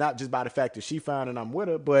attractive, not just by the fact that she fine and I'm with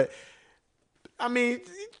her, but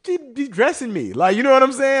she dressing me. You know what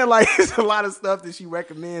I'm saying? It's a lot of stuff that she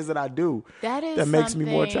recommends that I do that makes me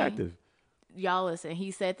more something- attractive. Y'all listen,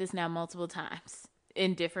 he said this now multiple times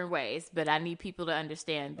in different ways, but I need people to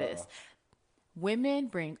understand this. Women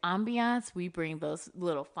bring ambiance. We bring those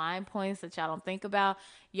little fine points that y'all don't think about.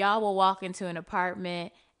 Y'all will walk into an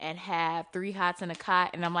apartment and have 3 hots and a cot,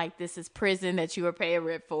 and I'm like, this is prison that you were paying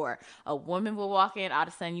rent for. A woman will walk in, all of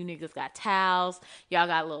a sudden you niggas got towels, y'all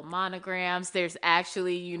got little monograms. There's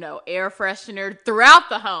actually, air freshener throughout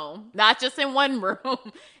the home, not just in one room.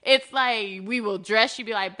 It's like, we will dress you,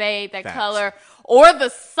 be like, babe, that Facts. color, or the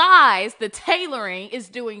size, the tailoring is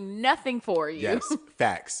doing nothing for you. Yes,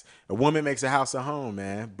 facts. A woman makes a house a home,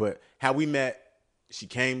 man. But how we met, she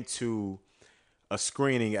came to a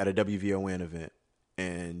screening at a WVON event.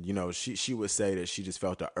 And, she would say that she just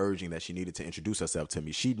felt the urging that she needed to introduce herself to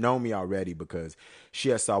me. She'd known me already because she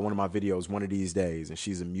had saw one of my videos one of these days. And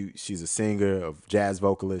she's a singer, a jazz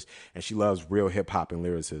vocalist, and she loves real hip hop and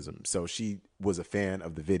lyricism. So she was a fan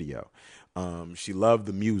of the video. She loved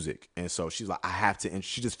the music. And so she's like, I have to. And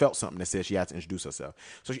she just felt something that said she had to introduce herself.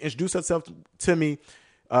 So she introduced herself to me.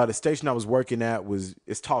 The station I was working at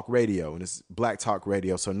it's talk radio, and it's black talk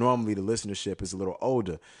radio. So normally the listenership is a little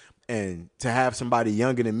older. And to have somebody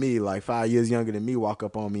younger than me, 5 years younger than me, walk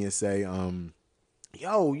up on me and say,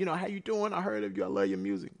 yo, how you doing? I heard of you. I love your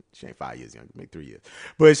music. She ain't 5 years younger, maybe 3 years.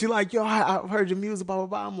 But she like, yo, I heard your music, blah, blah,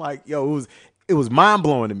 blah. I'm like, yo, it was mind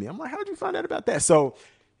blowing to me. I'm like, how'd you find out about that? So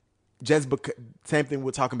just because, same thing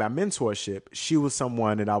we're talking about mentorship. She was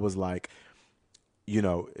someone that I was like,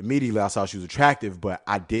 immediately I saw she was attractive, but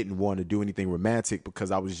I didn't want to do anything romantic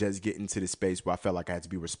because I was just getting to this space where I felt like I had to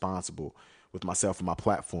be responsible with myself and my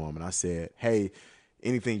platform. And I said, hey,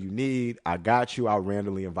 anything you need, I got you. I'll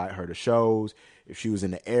randomly invite her to shows. If she was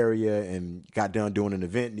in the area and got done doing an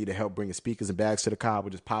event, needed help bringing speakers and bags to the car, I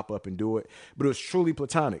would just pop up and do it. But it was truly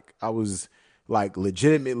platonic. I was like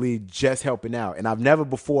legitimately just helping out. And I've never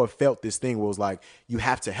before felt this thing where it was like, you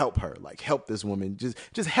have to help her, like help this woman,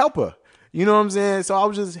 just help her. You know what I'm saying? So I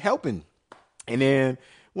was just helping. And then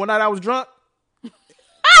one night I was drunk.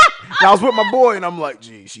 And I was with my boy, and I'm like,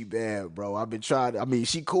 gee, she bad, bro. I've been trying. I mean,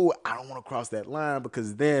 she cool. I don't want to cross that line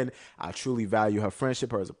because then I truly value her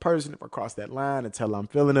friendship, her as a person. If I cross that line and tell her I'm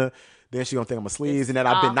feeling her, then she gonna think I'm a sleaze and that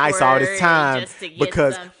I've been nice all this time. Just to get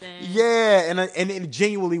because, something. yeah, and it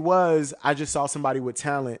genuinely was. I just saw somebody with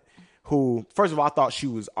talent who, first of all, I thought she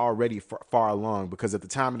was already far along because at the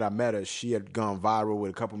time that I met her, she had gone viral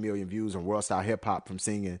with a couple million views on World Style Hip Hop from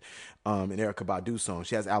singing an Erykah Badu song.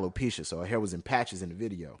 She has alopecia, so her hair was in patches in the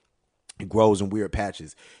video. It grows in weird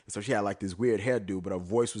patches. And so she had like this weird hairdo, but her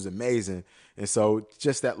voice was amazing. And so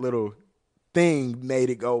just that little thing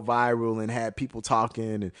made it go viral and had people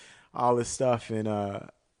talking and all this stuff. And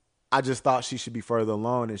I just thought she should be further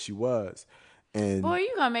along than she was. And boy,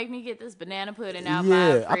 you gonna make me get this banana pudding out yeah,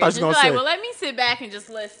 my fridge. I thought you were gonna like, say, well, let me sit back and just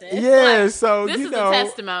listen. Yeah, like, so this you is know, a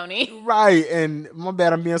testimony, right? And my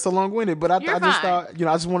bad, I'm being so long-winded, but I just fine. thought,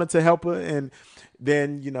 I just wanted to help her. And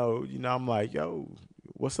then, I'm like, yo,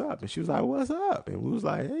 what's up? And she was like, what's up? And we was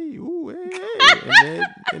like, hey, ooh, hey.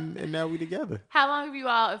 and now we together. How long have you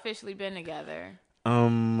all officially been together?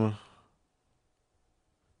 A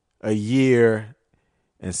year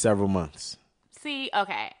and several months. See,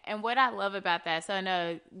 okay. And what I love about that, so I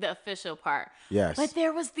know the official part. Yes. But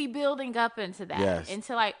there was the building up into that. Yes.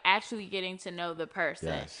 Into like actually getting to know the person.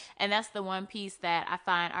 Yes. And that's the one piece that I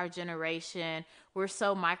find our generation, we're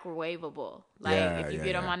so microwavable. Like if you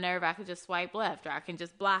get on my nerve, I could just swipe left or I can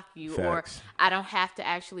just block you. Facts. Or I don't have to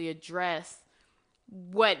actually address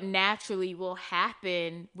what naturally will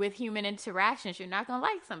happen with human interactions. You're not going to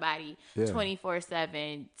like somebody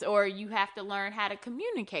 24/7, or you have to learn how to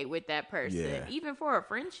communicate with that person, even for a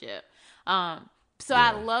friendship. So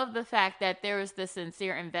I love the fact that there is this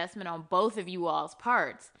sincere investment on both of you all's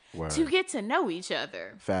parts to get to know each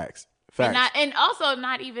other. Facts. And also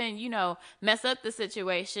not even, mess up the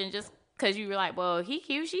situation just because you were like, well, he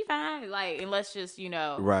cute, she fine. Like, and let's just,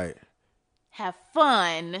 right. have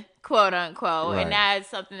fun, quote unquote. Right. And that's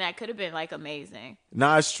something that could have been like amazing.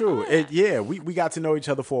 Nah, it's true. We got to know each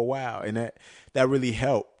other for a while, and that really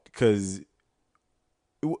helped because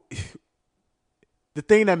the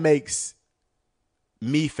thing that makes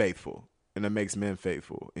me faithful and that makes men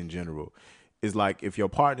faithful in general is like if your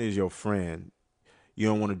partner is your friend, you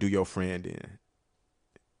don't want to do your friend in.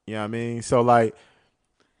 You know what I mean? So like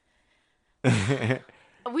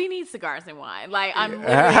we need cigars and wine. Like I'm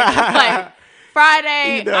literally like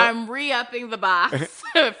Friday, I'm re-upping the box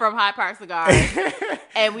from Hyde Park Cigars.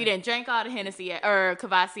 And we didn't drink all the Hennessy or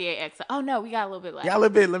Cavassier X. Oh no, we got a little bit left. Yeah, a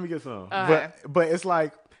little bit. Let me get some. Okay. But it's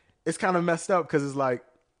like, it's kind of messed up because it's like,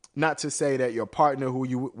 not to say that your partner who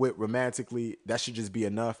you with romantically, that should just be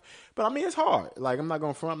enough. But I mean, it's hard. Like, I'm not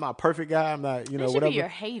going to front. I'm not a perfect guy. I'm not, it should whatever. be your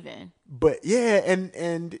haven. But yeah,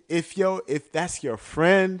 and if that's your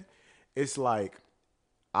friend, it's like,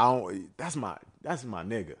 that's my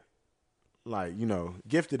nigga. Like,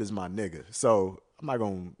 Gifted is my nigga. So I'm not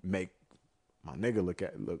going to make my nigga look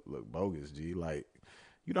bogus, G. Like,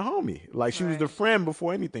 you the homie. Like, she was the friend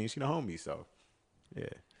before anything. She the homie. So, yeah.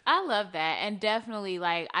 I love that. And definitely,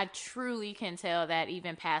 like, I truly can tell that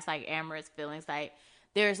even past, like, amorous feelings, like,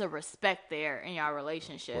 there's a respect there in y'all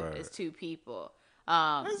relationship as two people.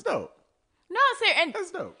 That's dope. No, seriously. That's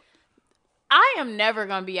dope. I am never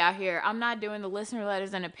going to be out here. I'm not doing the listener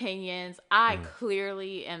letters and opinions. I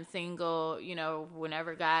clearly am single,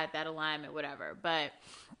 whenever got that alignment, whatever. But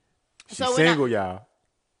she's single, y'all.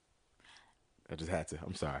 I just had to.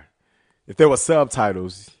 I'm sorry. If there were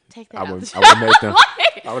subtitles, take that I would make them.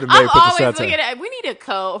 I would have made put the subtitles. Looking at. We need a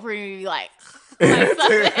code for you to be like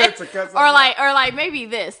something. or like maybe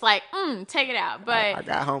this, like take it out. But I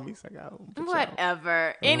got homies.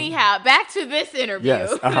 Whatever. Anyhow, back to this interview.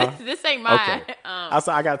 Yes, this ain't mine. Okay.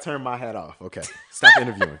 I got to turn my hat off. Okay, stop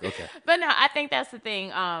interviewing. Okay. But no, I think that's the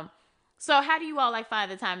thing. So how do you all like find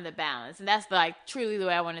the time to balance? And that's like truly the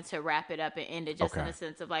way I wanted to wrap it up and end it, just in the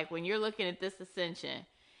sense of like when you're looking at this ascension.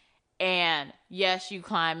 And yes, you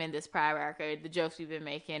climb in this pride record, the jokes you've been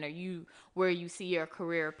making, or where you see your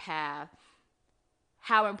career path.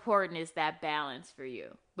 How important is that balance for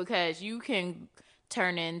you? Because you can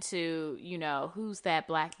turn into, who's that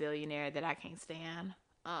black billionaire that I can't stand?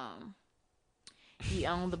 He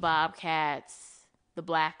owned the Bobcats, the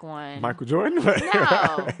black one. Michael Jordan?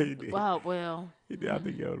 No. He did. Well. He did. I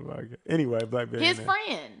think he owned the podcast. Anyway, Blackberry. His man.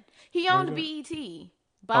 friend. He owned BET.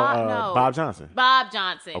 Bob Johnson. Bob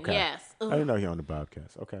Johnson, Okay. yes. I didn't know he owned the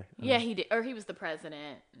Bobcast. Okay. Yeah, he did. Or he was the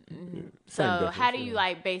president. Same So difference, how do you yeah.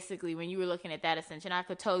 like basically when you were looking at that ascension, I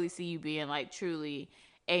could totally see you being like truly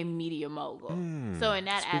a media mogul. So in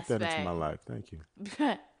that Speak aspect, that into my life. Thank you. that's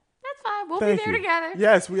fine. We'll Thank be there you. together.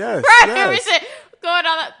 Yes, yes. Right. yes. We should going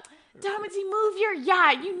on that. Domity, move your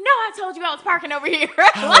yacht. You know I told you I was parking over here.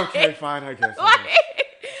 Like, Okay, fine. I guess.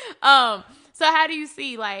 so how do you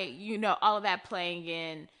see like, you know, all of that playing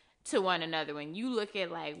in to one another when you look at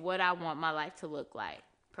like what I want my life to look like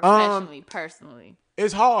professionally, personally?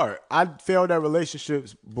 It's hard. I failed at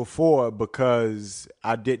relationships before because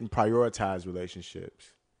I didn't prioritize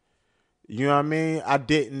relationships. You know what I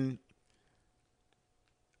mean?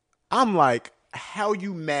 I'm like, how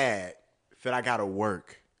you mad that I gotta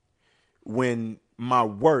work when my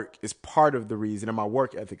work is part of the reason and my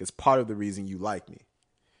work ethic is part of the reason you like me?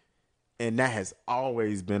 And that has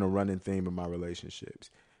always been a running theme in my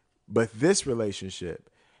relationships. But this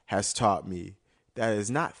relationship has taught me that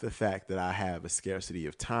it's not the fact that I have a scarcity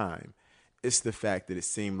of time. It's the fact that it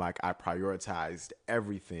seemed like I prioritized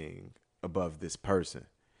everything above this person.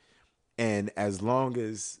 And as long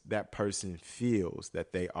as that person feels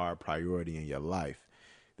that they are a priority in your life,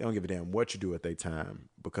 they don't give a damn what you do at their time,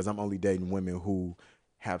 because I'm only dating women who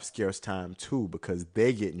have scarce time too because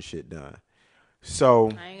they getting shit done. So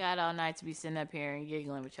I ain't got all night to be sitting up here and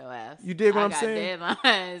giggling with your ass. You dig what I'm saying? I got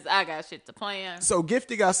deadlines. I got shit to plan. So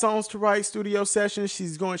Gifty got songs to write, studio sessions.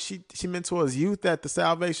 She mentors youth at the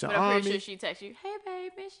Salvation But I'm Army. pretty sure she texts you, hey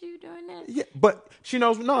babe, miss you doing this. Yeah, but she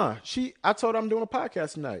knows. I told her I'm doing a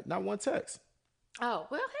podcast tonight. Not one text. Oh,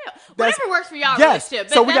 well, hell. Whatever works for y'all Yes. relationship.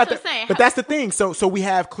 But So we that's got what I'm saying. But that's the thing. So we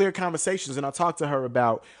have clear conversations, and I talk to her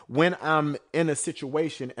about when I'm in a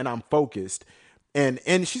situation and I'm focused.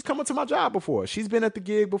 And she's come to my job before. She's been at the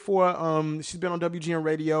gig before. She's been on WGN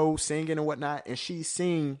radio singing and whatnot, and she's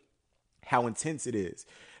seen how intense it is,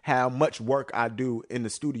 how much work I do in the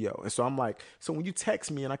studio. And so I'm like, so when you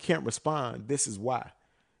text me and I can't respond, this is why,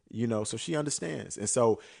 you know. So she understands, and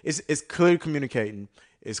so it's clear communicating,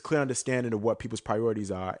 it's clear understanding of what people's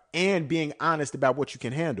priorities are, and being honest about what you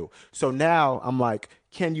can handle. So now I'm like,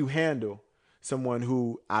 can you handle someone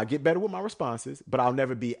who I get better with my responses, but I'll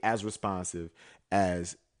never be as responsive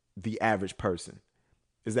as the average person?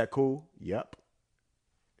 Is that cool? Yep.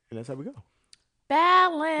 And that's how we go.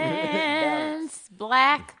 Balance.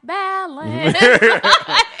 Black balance.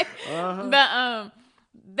 Uh-huh. But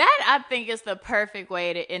that I think is the perfect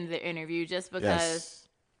way to end the interview, just because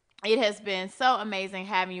it has been so amazing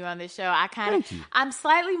having you on this show. I'm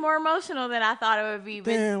slightly more emotional than I thought it would be.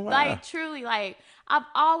 But Damn, wow. like truly, like I've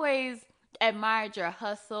always admired your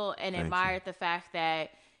hustle and admired the fact that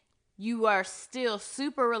you are still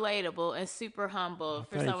super relatable and super humble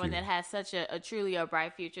for someone that has such a truly a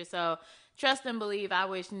bright future. So trust and believe. I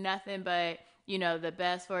wish nothing but, you know, the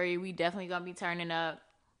best for you. We definitely going to be turning up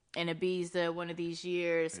in Ibiza one of these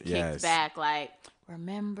years, kicked back like,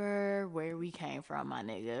 remember where we came from, my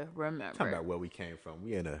nigga. Remember. Talk about where we came from.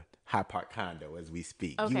 We in a High Park condo as we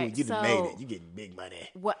speak. Okay, you done made it. You getting big money.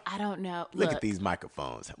 What? I don't know. Look at these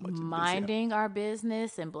microphones. How much minding our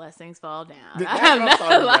business and blessings fall down. That's what I'm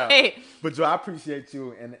talking like, about. But Joe, I appreciate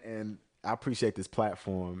you, and I appreciate this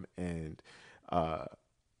platform, and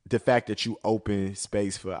the fact that you open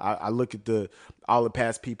space for. I look at all the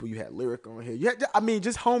past people you had Lyric on here. Yeah, I mean,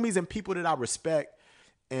 just homies and people that I respect,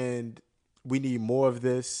 and we need more of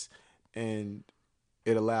this, and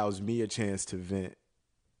it allows me a chance to vent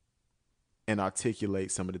and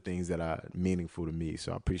articulate some of the things that are meaningful to me.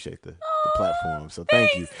 So I appreciate the platform. So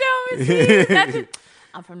thank you.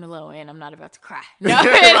 I'm from the low end. I'm not about to cry. No.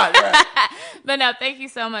 right. But no, thank you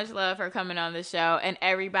so much, love, for coming on the show. And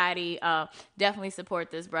everybody, definitely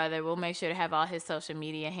support this brother. We'll make sure to have all his social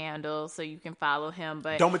media handles so you can follow him.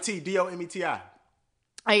 But Dometi, Dometi.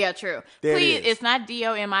 Oh yeah, true. There Please, it is. It's not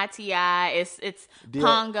Domiti. It's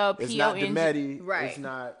Pongo. It's not Dometi. Right. It's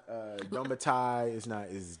not Domitai. It's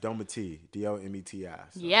Dometi. Dometi.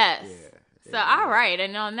 Yes. Yeah. So all right,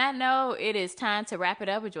 and on that note, it is time to wrap it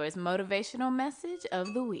up with Joy's motivational message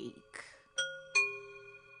of the week.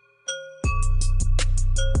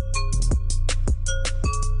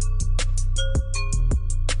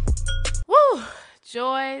 Woo!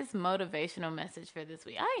 Joy's motivational message for this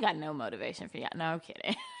week. I ain't got no motivation for y'all. No, I'm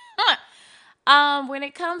kidding. When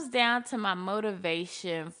it comes down to my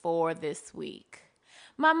motivation for this week,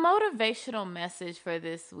 my motivational message for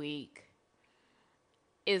this week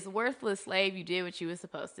is worthless slave, you did what you were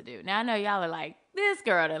supposed to do. Now I know y'all are like, this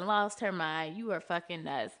girl done lost her mind. You are fucking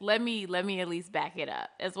nuts. Let me at least back it up,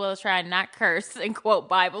 as well as try and not curse and quote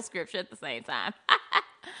Bible scripture at the same time.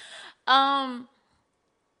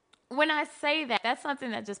 When I say that, that's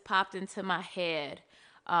something that just popped into my head.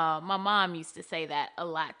 My mom used to say that a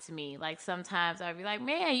lot to me. Like sometimes I'd be like,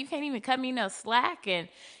 man, you can't even cut me no slack. And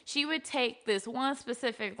she would take this one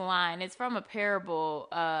specific line. It's from a parable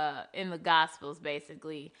in the Gospels,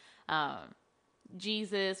 basically.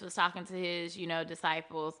 Jesus was talking to his,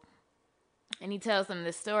 disciples. And he tells them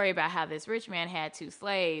this story about how this rich man had 2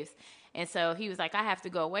 slaves. And so he was like, I have to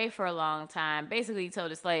go away for a long time. Basically, he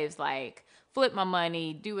told the slaves, like, flip my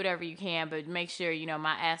money, do whatever you can, but make sure,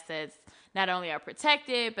 my assets not only are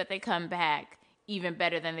protected, but they come back even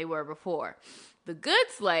better than they were before. The good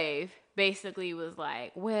slave basically was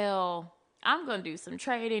like, well, I'm going to do some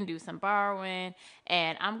trading, do some borrowing,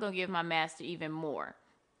 and I'm going to give my master even more.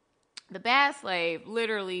 The bad slave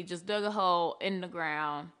literally just dug a hole in the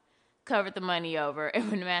ground, covered the money over, and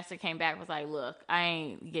when the master came back, was like, look, I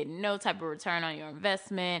ain't getting no type of return on your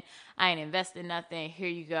investment. I ain't investing nothing. Here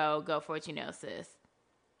you go. Go for what you know, sis.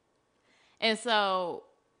 And so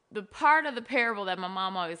the part of the parable that my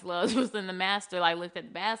mom always loves was when the master looked at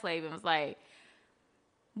the bad slave and was like,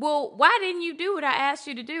 well, why didn't you do what I asked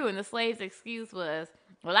you to do? And the slave's excuse was,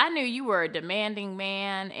 well, I knew you were a demanding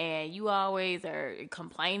man and you always are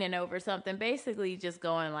complaining over something. Basically just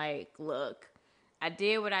going like, look, I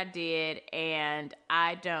did what I did, and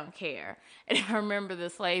I don't care. And I remember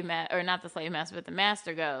the slave master, or not the slave master, but the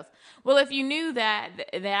master goes, well, if you knew that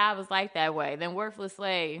I was like that way, then worthless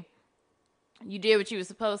slave, you did what you were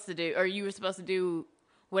supposed to do, or you were supposed to do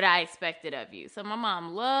what I expected of you. So my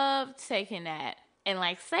mom loved taking that and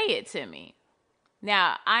say it to me.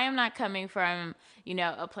 Now, I am not coming from,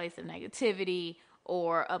 a place of negativity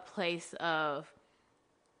or a place of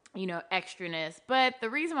extraness. But the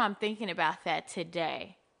reason why I'm thinking about that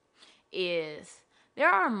today is there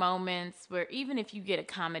are moments where even if you get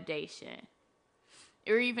accommodation,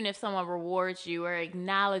 or even if someone rewards you or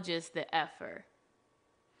acknowledges the effort,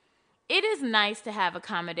 it is nice to have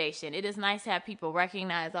accommodation. It is nice to have people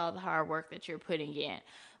recognize all the hard work that you're putting in.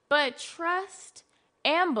 But trust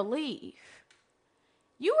and believe.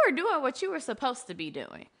 You are doing what you were supposed to be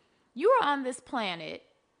doing. You are on this planet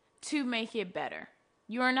to make it better.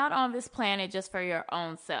 You are not on this planet just for your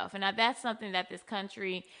own self. And now that's something that this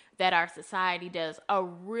country, that our society does a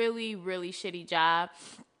really, really shitty job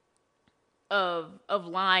of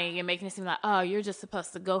lying and making it seem like, oh, you're just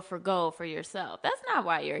supposed to go for gold for yourself. That's not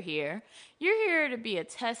why you're here. You're here to be a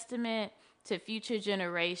testament to future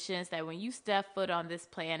generations that when you step foot on this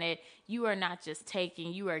planet, you are not just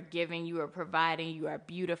taking, you are giving, you are providing, you are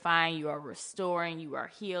beautifying, you are restoring, you are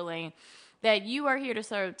healing, that you are here to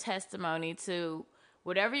serve testimony to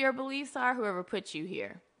whatever your beliefs are, whoever put you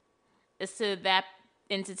here. It's to that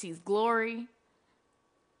entity's glory,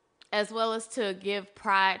 as well as to give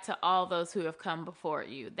pride to all those who have come before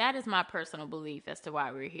you. That is my personal belief as to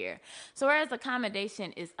why we're here. So whereas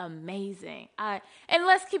accommodation is amazing, and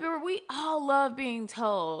let's keep it real, we all love being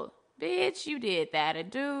told, bitch, you did that. And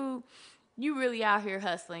dude, you really out here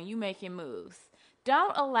hustling, you making moves.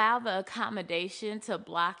 Don't allow the accommodation to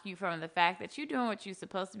block you from the fact that you're doing what you're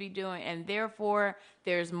supposed to be doing, and therefore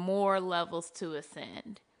there's more levels to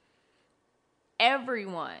ascend.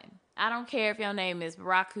 Everyone, I don't care if your name is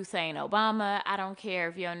Barack Hussein Obama. I don't care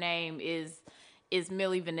if your name is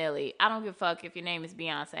Milli Vanilli. I don't give a fuck if your name is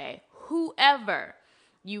Beyonce. Whoever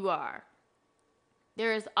you are,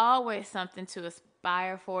 there is always something to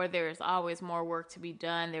aspire for. There is always more work to be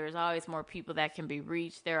done. There is always more people that can be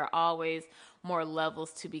reached. There are always more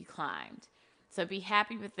levels to be climbed. So be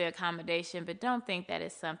happy with the accommodation, but don't think that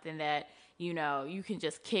it's something that, you can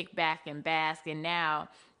just kick back and bask and now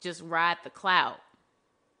just ride the clout.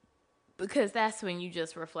 Because that's when you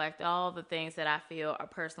just reflect all the things that I feel are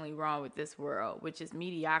personally wrong with this world, which is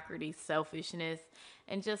mediocrity, selfishness,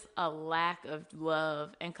 and just a lack of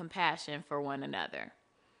love and compassion for one another.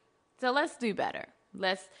 So let's do better.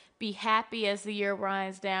 Let's be happy as the year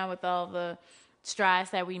winds down with all the strides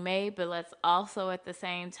that we made, but let's also at the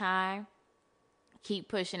same time keep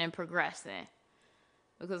pushing and progressing.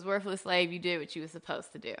 Because worthless slave, you did what you were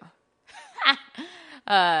supposed to do.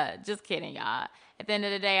 Just kidding, y'all. At the end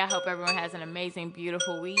of the day, I hope everyone has an amazing,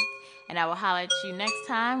 beautiful week. And I will holler at you next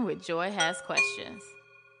time with Joy Has Questions.